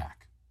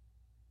pushback.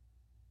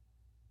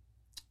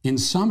 In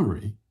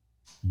summary,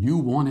 you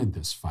wanted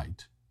this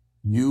fight.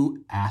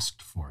 You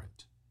asked for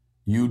it.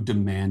 You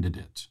demanded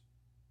it.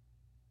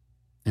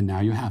 And now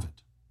you have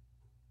it.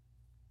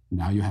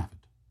 Now you have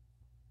it.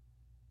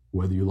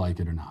 Whether you like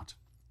it or not.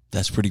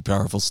 That's pretty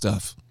powerful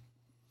stuff.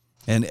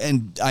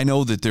 And I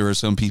know that there are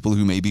some people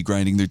who may be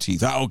grinding their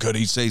teeth. How could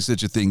he say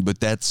such a thing? But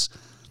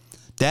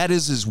that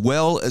is as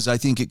well as I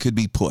think it could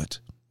be put.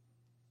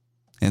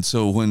 And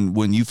so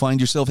when you find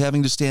yourself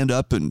having to stand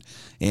up and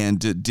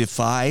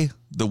defy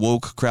the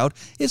woke crowd,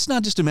 it's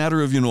not just a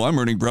matter of, I'm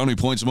earning brownie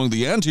points among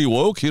the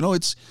anti-woke.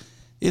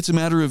 It's a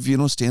matter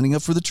of, standing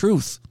up for the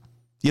truth.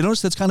 You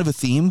notice that's kind of a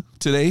theme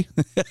today?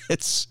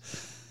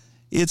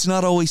 It's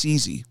not always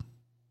easy.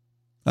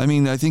 I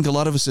mean, I think a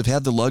lot of us have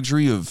had the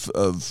luxury of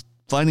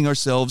finding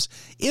ourselves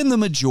in the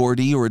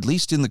majority, or at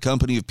least in the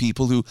company of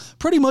people who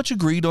pretty much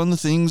agreed on the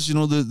things,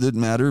 that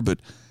matter. But,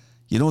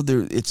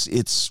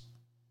 it's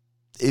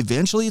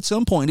eventually at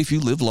some point, if you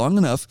live long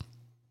enough,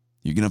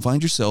 you're going to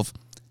find yourself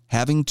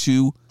having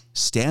to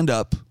stand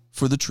up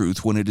for the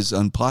truth when it is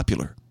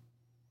unpopular.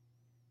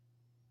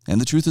 And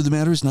the truth of the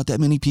matter is not that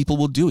many people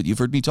will do it. You've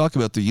heard me talk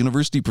about the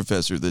university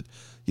professor that,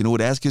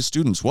 would ask his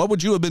students, what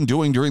would you have been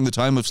doing during the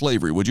time of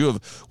slavery? Would you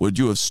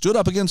have stood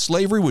up against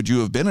slavery? Would you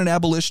have been an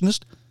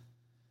abolitionist?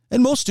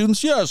 And most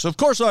students, yes, of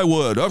course I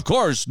would. Of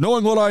course,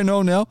 knowing what I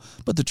know now.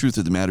 But the truth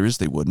of the matter is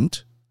they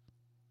wouldn't.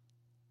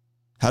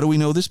 How do we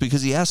know this?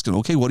 Because he asked them,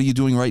 okay, what are you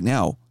doing right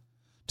now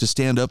to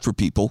stand up for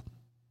people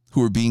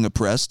who are being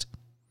oppressed?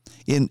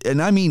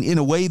 And I mean in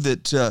a way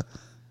that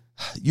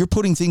you're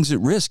putting things at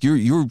risk.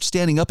 You're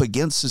standing up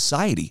against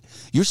society.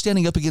 You're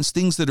standing up against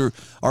things that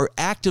are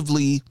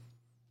actively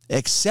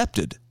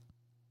accepted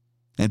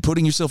and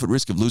putting yourself at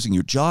risk of losing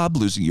your job,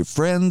 losing your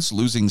friends,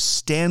 losing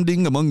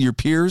standing among your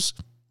peers.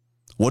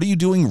 What are you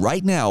doing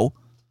right now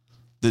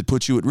that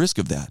puts you at risk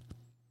of that?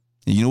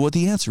 And you know what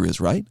the answer is,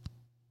 right?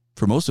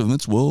 For most of them,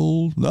 it's,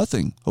 well,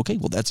 nothing. Okay,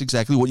 well, that's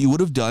exactly what you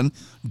would have done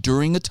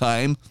during a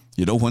time,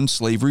 when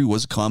slavery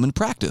was a common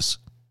practice.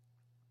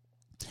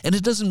 And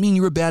it doesn't mean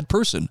you're a bad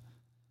person.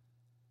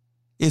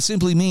 It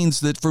simply means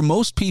that for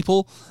most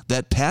people,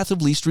 that path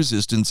of least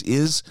resistance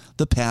is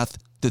the path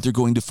that they're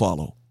going to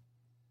follow.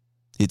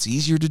 It's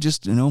easier to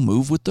just,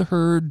 move with the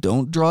herd,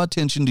 don't draw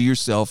attention to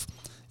yourself.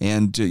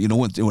 And,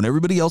 when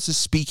everybody else is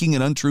speaking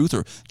an untruth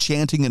or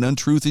chanting an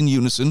untruth in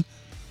unison,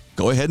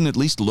 go ahead and at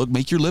least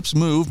make your lips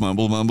move,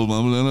 mumble, mumble,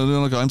 mumble,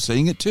 like I'm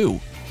saying it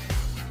too.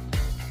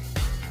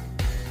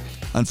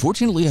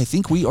 Unfortunately, I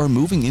think we are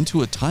moving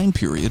into a time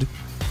period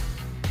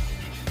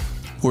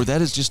where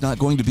that is just not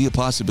going to be a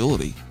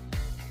possibility.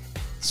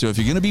 So if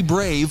you're going to be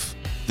brave,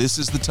 this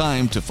is the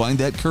time to find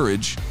that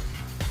courage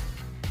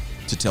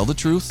to tell the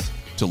truth,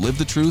 to live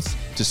the truth,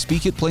 to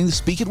speak it plainly,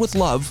 speak it with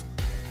love,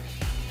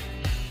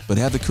 but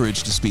have the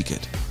courage to speak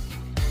it.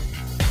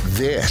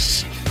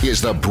 This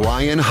is The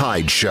Brian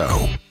Hyde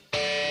Show.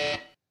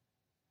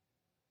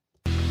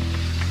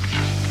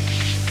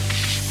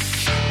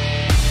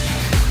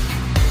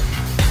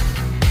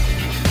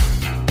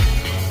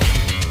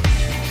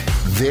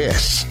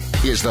 This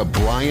is The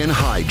Brian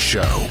Hyde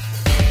Show.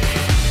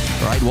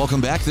 All right, welcome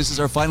back. This is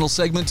our final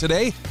segment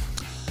today.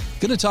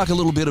 Going to talk a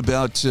little bit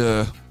about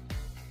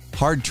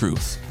hard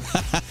truth.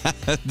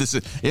 This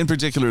is, in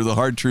particular, the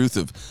hard truth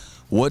of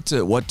what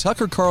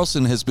Tucker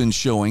Carlson has been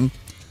showing.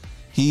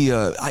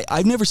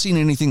 I've never seen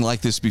anything like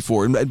this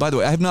before. And by the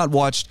way, I have not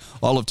watched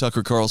all of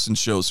Tucker Carlson's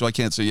shows, so I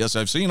can't say, yes,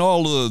 I've seen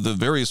all the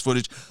various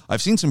footage.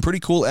 I've seen some pretty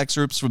cool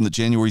excerpts from the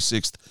January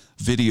 6th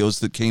videos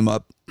that came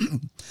up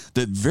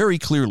that very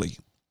clearly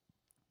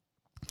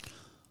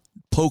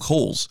poke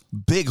holes,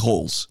 big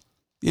holes,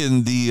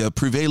 in the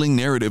prevailing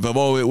narrative of,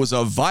 it was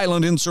a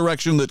violent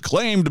insurrection that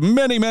claimed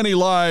many, many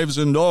lives,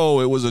 and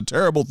it was a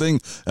terrible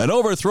thing, an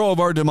overthrow of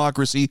our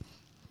democracy.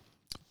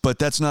 But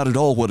that's not at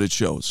all what it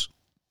shows.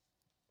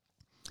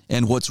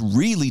 And what's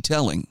really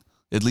telling,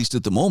 at least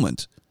at the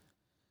moment,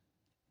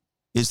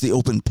 is the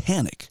open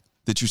panic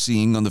that you're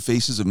seeing on the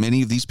faces of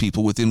many of these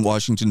people within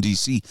Washington,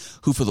 D.C.,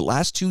 who for the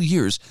last 2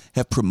 years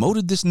have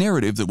promoted this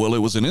narrative that, it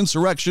was an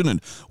insurrection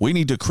and we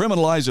need to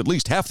criminalize at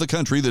least half the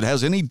country that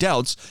has any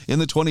doubts in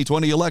the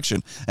 2020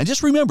 election. And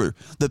just remember,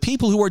 the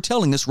people who are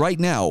telling us right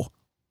now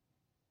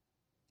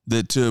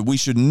that we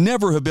should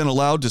never have been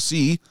allowed to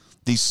see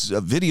these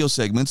video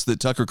segments that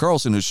Tucker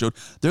Carlson has showed,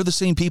 they're the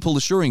same people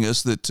assuring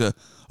us that,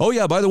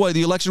 by the way,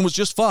 the election was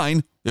just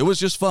fine. It was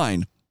just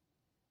fine.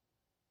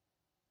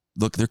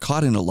 Look, they're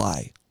caught in a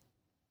lie.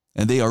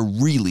 And they are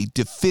really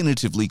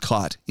definitively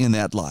caught in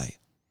that lie.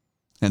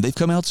 And they've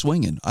come out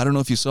swinging. I don't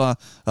know if you saw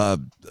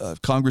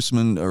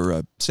Congressman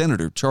or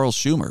Senator Charles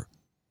Schumer,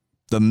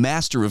 the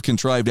master of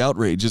contrived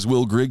outrage, as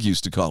Will Grigg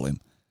used to call him,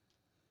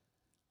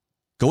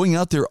 going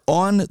out there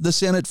on the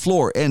Senate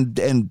floor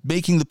and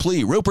making the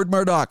plea, Rupert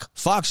Murdoch,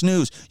 Fox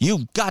News,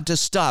 you've got to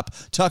stop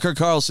Tucker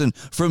Carlson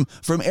from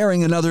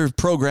airing another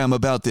program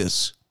about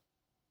this.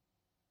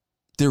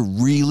 They're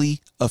really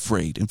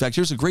afraid. In fact,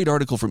 here's a great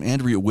article from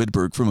Andrea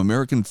Widberg from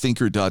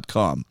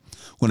AmericanThinker.com.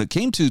 When it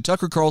came to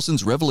Tucker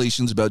Carlson's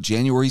revelations about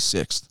January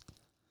 6th,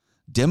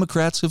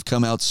 Democrats have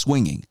come out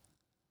swinging.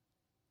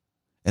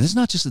 And it's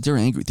not just that they're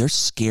angry, they're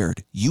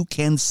scared. You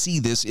can see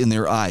this in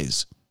their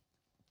eyes.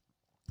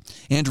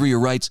 Andrea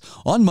writes,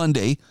 on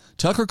Monday,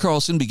 Tucker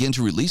Carlson began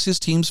to release his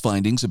team's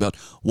findings about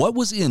what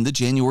was in the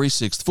January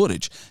 6th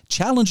footage,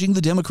 challenging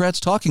the Democrats'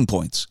 talking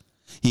points.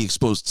 He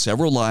exposed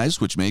several lies,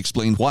 which may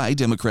explain why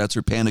Democrats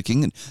are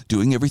panicking and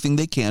doing everything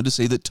they can to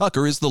say that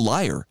Tucker is the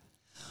liar.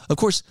 Of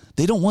course,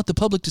 they don't want the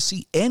public to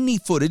see any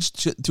footage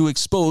to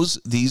expose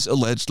these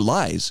alleged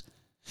lies.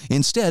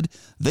 Instead,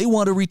 they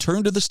want to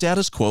return to the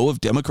status quo of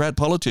Democrat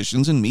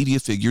politicians and media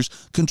figures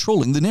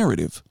controlling the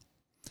narrative.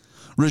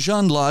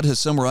 Rajan Lad has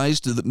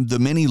summarized the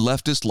many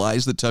leftist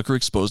lies that Tucker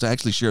exposed. I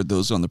actually shared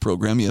those on the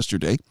program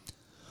yesterday,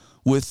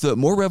 with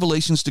more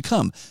revelations to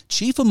come.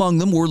 Chief among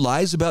them were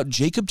lies about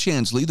Jacob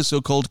Chansley, the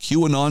so-called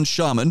QAnon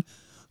shaman,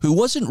 who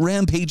wasn't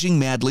rampaging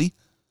madly,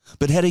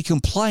 but had a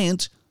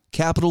compliant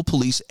Capitol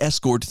Police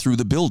escort through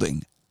the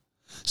building.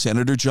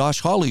 Senator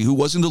Josh Hawley, who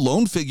wasn't a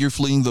lone figure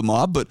fleeing the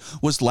mob, but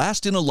was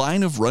last in a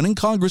line of running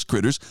Congress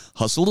critters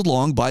hustled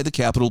along by the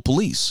Capitol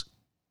Police.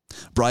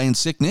 Brian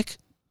Sicknick,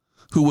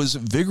 who was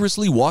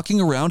vigorously walking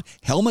around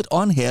helmet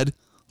on head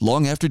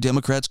long after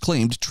Democrats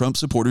claimed Trump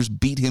supporters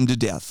beat him to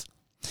death.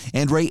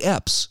 And Ray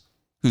Epps,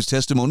 whose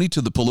testimony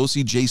to the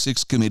Pelosi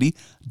J6 committee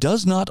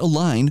does not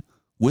align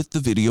with the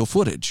video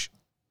footage.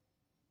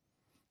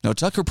 Now,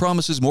 Tucker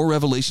promises more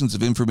revelations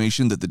of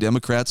information that the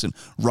Democrats and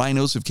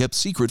rhinos have kept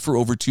secret for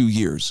over 2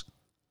 years.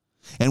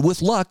 And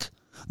with luck,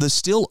 the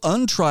still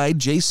untried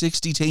J6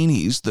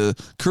 detainees, the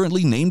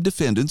currently named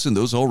defendants and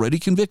those already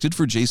convicted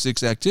for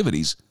J6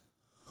 activities,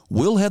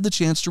 will have the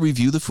chance to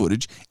review the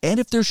footage, and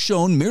if they're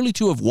shown merely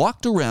to have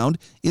walked around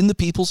in the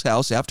people's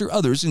house after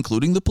others,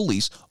 including the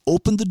police,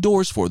 opened the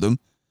doors for them,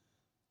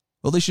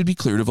 well, they should be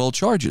cleared of all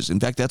charges. In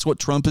fact, that's what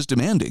Trump is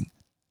demanding.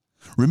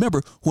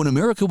 Remember, when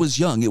America was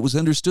young, it was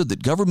understood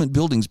that government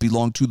buildings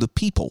belonged to the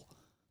people,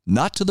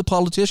 not to the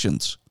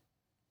politicians.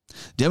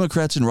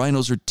 Democrats and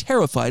rhinos are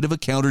terrified of a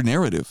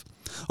counter-narrative.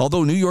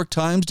 Although New York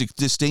Times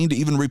disdained to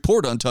even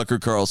report on Tucker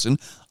Carlson,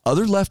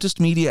 other leftist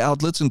media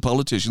outlets and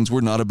politicians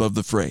were not above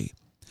the fray.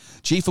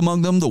 Chief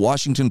among them, the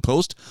Washington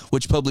Post,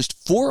 which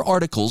published 4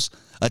 articles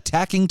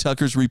attacking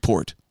Tucker's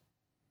report.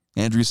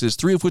 Andrea says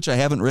 3 of which I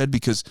haven't read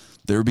because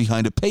they're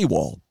behind a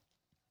paywall.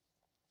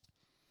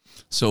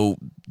 So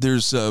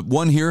there's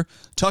one here.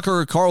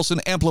 Tucker Carlson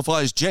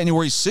amplifies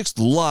January 6th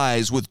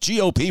lies with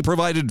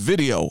GOP-provided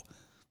video.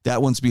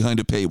 That one's behind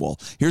a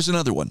paywall. Here's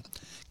another one.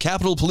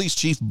 Capitol Police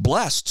Chief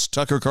blasts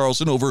Tucker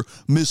Carlson over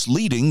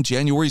misleading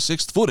January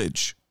 6th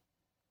footage.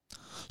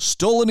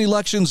 Stolen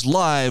elections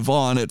live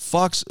on at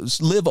Fox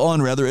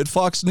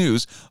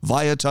News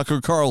via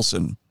Tucker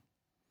Carlson.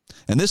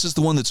 And this is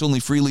the one that's only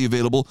freely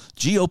available.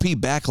 GOP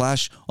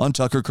backlash on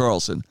Tucker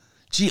Carlson.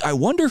 Gee, I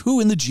wonder who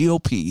in the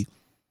GOP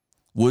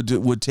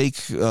would take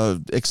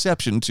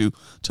exception to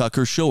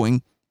Tucker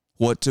showing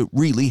what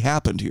really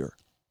happened here.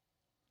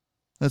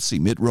 Let's see,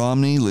 Mitt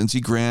Romney, Lindsey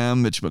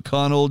Graham, Mitch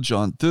McConnell,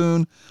 John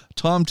Thune,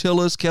 Tom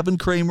Tillis, Kevin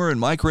Kramer, and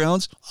Mike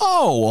Rounds.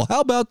 Oh, well,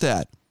 how about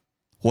that?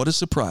 What a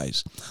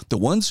surprise. The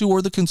ones who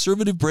are the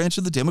conservative branch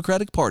of the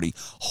Democratic Party,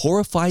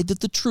 horrified that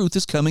the truth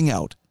is coming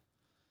out.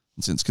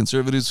 And since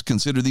conservatives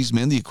consider these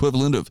men the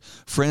equivalent of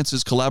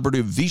France's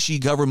collaborative Vichy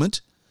government,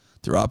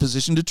 their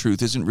opposition to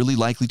truth isn't really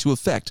likely to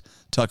affect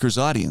Tucker's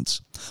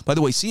audience. By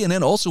the way,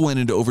 CNN also went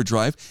into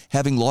overdrive,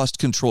 having lost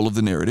control of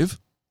the narrative.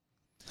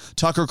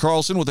 Tucker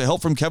Carlson, with the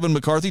help from Kevin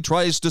McCarthy,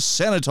 tries to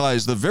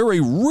sanitize the very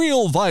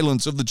real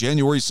violence of the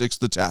January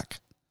 6th attack.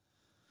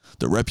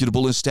 The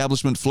reputable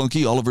establishment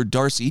flunky Oliver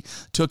Darcy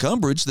took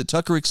umbrage that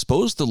Tucker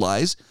exposed the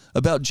lies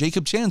about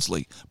Jacob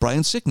Chansley,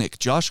 Brian Sicknick,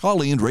 Josh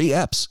Hawley, and Ray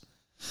Epps,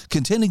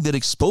 contending that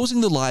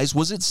exposing the lies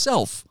was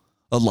itself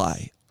a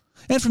lie.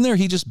 And from there,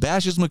 he just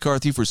bashes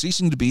McCarthy for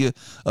ceasing to be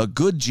a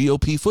good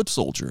GOP foot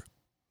soldier.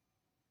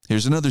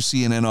 Here's another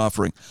CNN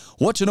offering.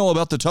 What to know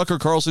about the Tucker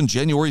Carlson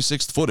January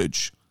 6th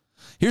footage.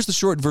 Here's the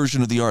short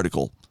version of the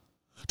article.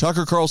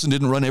 Tucker Carlson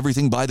didn't run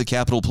everything by the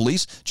Capitol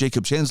Police.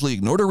 Jacob Chansley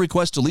ignored a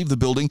request to leave the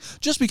building.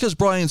 Just because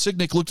Brian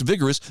Sicknick looked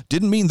vigorous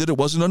didn't mean that it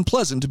wasn't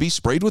unpleasant to be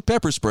sprayed with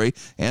pepper spray,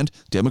 and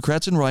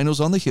Democrats and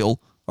rhinos on the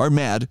Hill are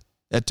mad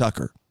at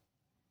Tucker.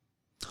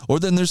 Or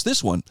then there's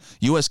this one.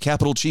 U.S.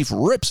 Capitol Chief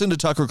rips into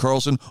Tucker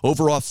Carlson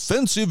over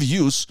offensive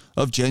use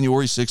of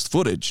January 6th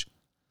footage.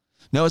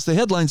 Now, as the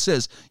headline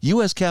says,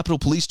 U.S. Capitol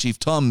Police Chief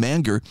Tom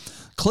Manger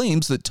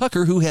claims that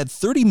Tucker, who had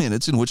 30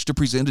 minutes in which to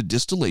present a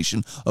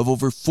distillation of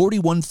over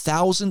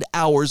 41,000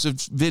 hours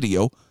of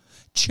video,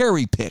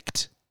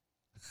 cherry-picked.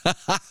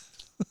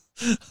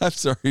 I'm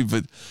sorry,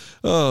 but,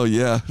 oh,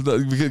 yeah,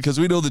 because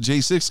we know the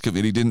J6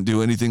 committee didn't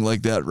do anything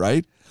like that,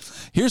 right?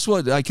 Here's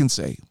what I can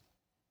say.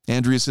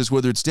 Andrea says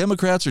whether it's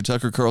Democrats or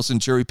Tucker Carlson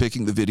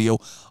cherry-picking the video,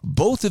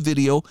 both the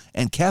video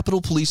and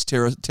Capitol Police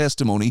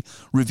testimony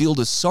revealed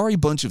a sorry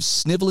bunch of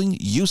sniveling,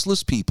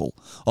 useless people.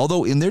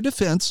 Although in their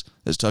defense,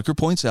 as Tucker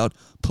points out,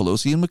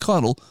 Pelosi and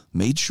McConnell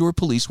made sure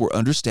police were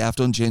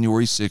understaffed on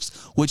January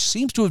 6th, which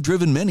seems to have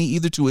driven many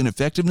either to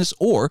ineffectiveness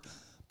or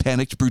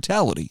panicked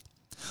brutality.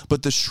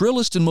 But the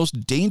shrillest and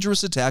most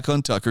dangerous attack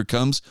on Tucker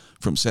comes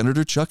from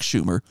Senator Chuck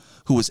Schumer,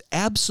 who was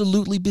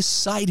absolutely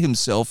beside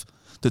himself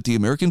that the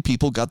American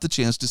people got the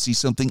chance to see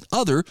something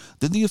other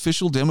than the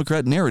official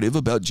Democrat narrative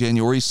about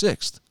January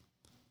 6th.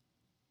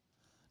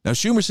 Now,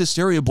 Schumer's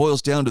hysteria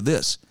boils down to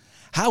this.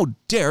 How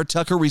dare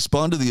Tucker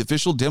respond to the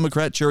official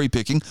Democrat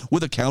cherry-picking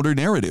with a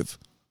counter-narrative?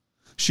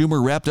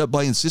 Schumer wrapped up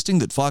by insisting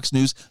that Fox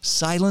News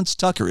silence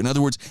Tucker. In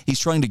other words, he's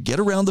trying to get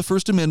around the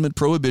First Amendment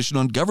prohibition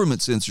on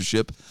government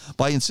censorship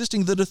by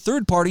insisting that a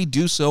third party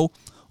do so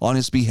on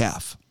his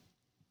behalf.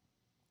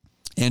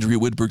 Andrea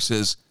Woodberg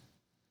says,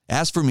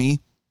 as for me,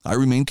 I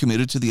remain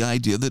committed to the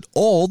idea that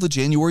all the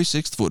January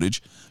 6th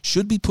footage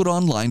should be put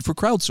online for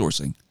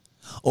crowdsourcing.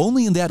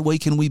 Only in that way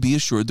can we be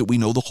assured that we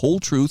know the whole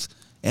truth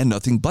and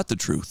nothing but the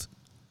truth.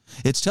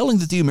 It's telling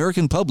that the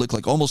American public,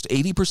 like almost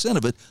 80%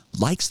 of it,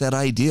 likes that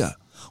idea,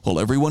 while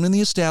everyone in the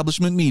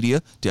establishment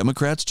media,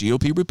 Democrats,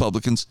 GOP,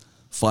 Republicans,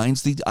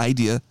 finds the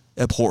idea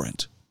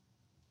abhorrent.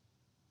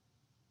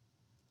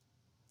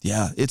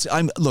 Yeah,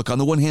 look, on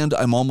the one hand,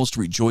 I'm almost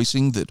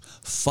rejoicing that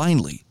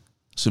finally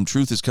some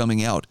truth is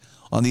coming out.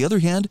 On the other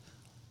hand,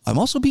 I'm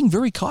also being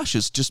very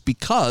cautious just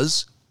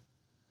because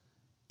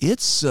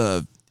it's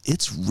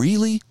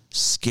really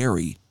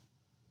scary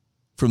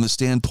from the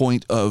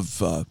standpoint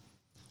of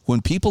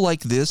when people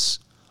like this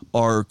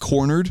are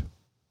cornered,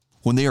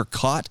 when they are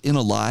caught in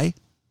a lie.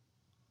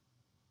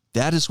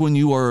 That is when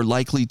you are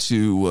likely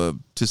to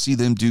see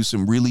them do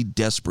some really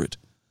desperate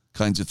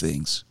kinds of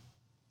things.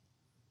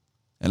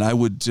 And I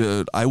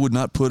would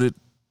not put it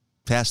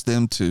past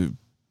them to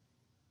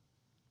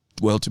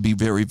be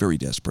very, very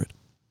desperate.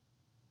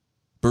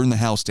 Burn the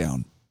house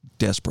down,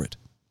 desperate,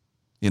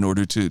 in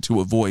order to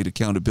avoid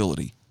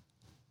accountability.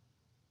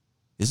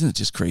 Isn't it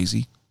just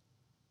crazy?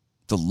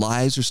 The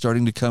lies are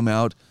starting to come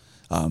out.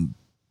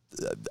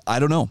 I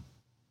don't know.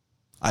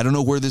 I don't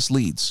know where this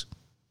leads.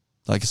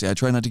 Like I say, I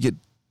try not to get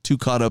too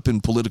caught up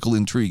in political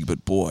intrigue,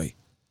 but boy,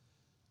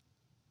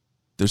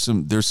 there's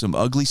some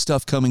ugly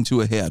stuff coming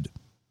to a head.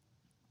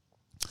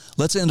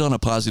 Let's end on a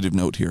positive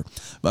note here.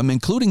 I'm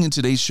including in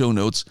today's show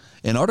notes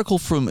an article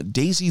from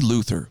Daisy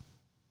Luther.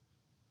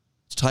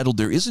 It's titled,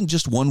 "There Isn't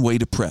Just One Way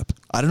to Prep."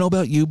 I don't know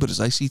about you, but as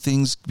I see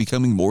things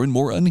becoming more and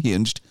more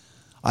unhinged,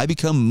 I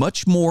become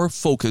much more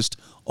focused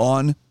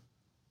on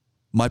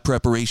my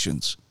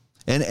preparations.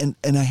 And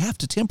I have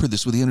to temper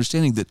this with the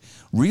understanding that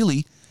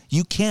really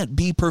you can't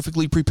be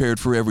perfectly prepared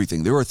for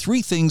everything. There are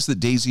 3 things that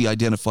Daisy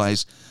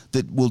identifies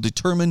that will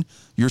determine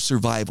your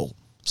survival: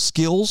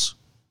 skills,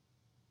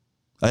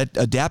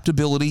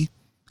 adaptability,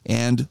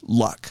 and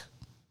luck.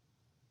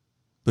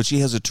 But she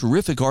has a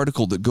terrific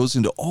article that goes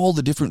into all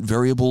the different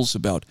variables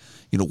about,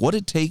 what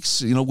it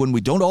takes, when we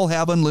don't all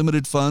have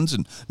unlimited funds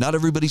and not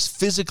everybody's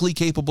physically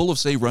capable of,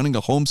 say, running a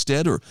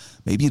homestead, or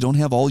maybe you don't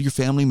have all your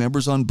family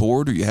members on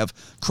board, or you have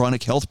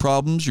chronic health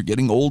problems, you're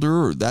getting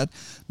older, or that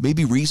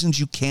maybe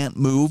reasons you can't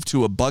move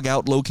to a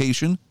bug-out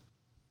location.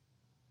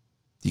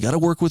 You got to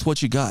work with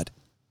what you got.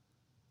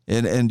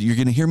 And you're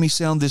going to hear me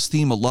sound this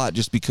theme a lot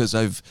just because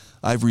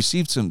I've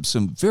received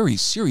some very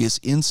serious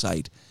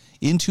insight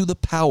into the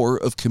power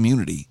of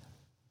community.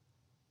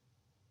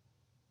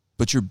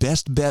 But your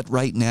best bet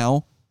right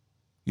now,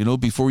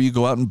 before you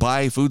go out and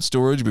buy food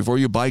storage, before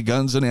you buy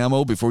guns and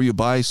ammo, before you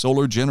buy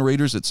solar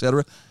generators,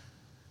 etc.,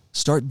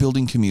 start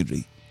building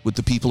community with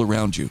the people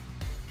around you.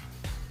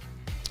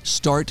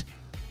 Start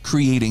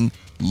creating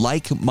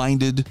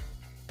like-minded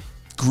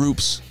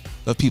groups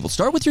of people.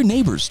 Start with your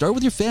neighbors. Start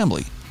with your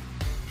family.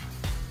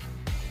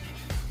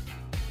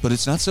 But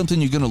it's not something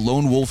you're going to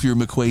lone wolf your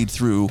McQuaid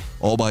through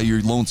all by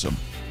your lonesome.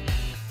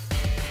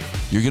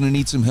 You're going to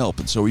need some help,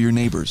 and so are your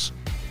neighbors.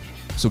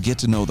 So get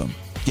to know them.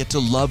 Get to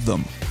love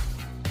them.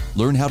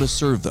 Learn how to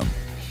serve them.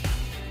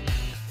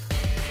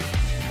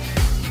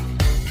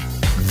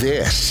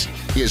 This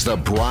is The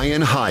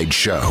Brian Hyde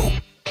Show.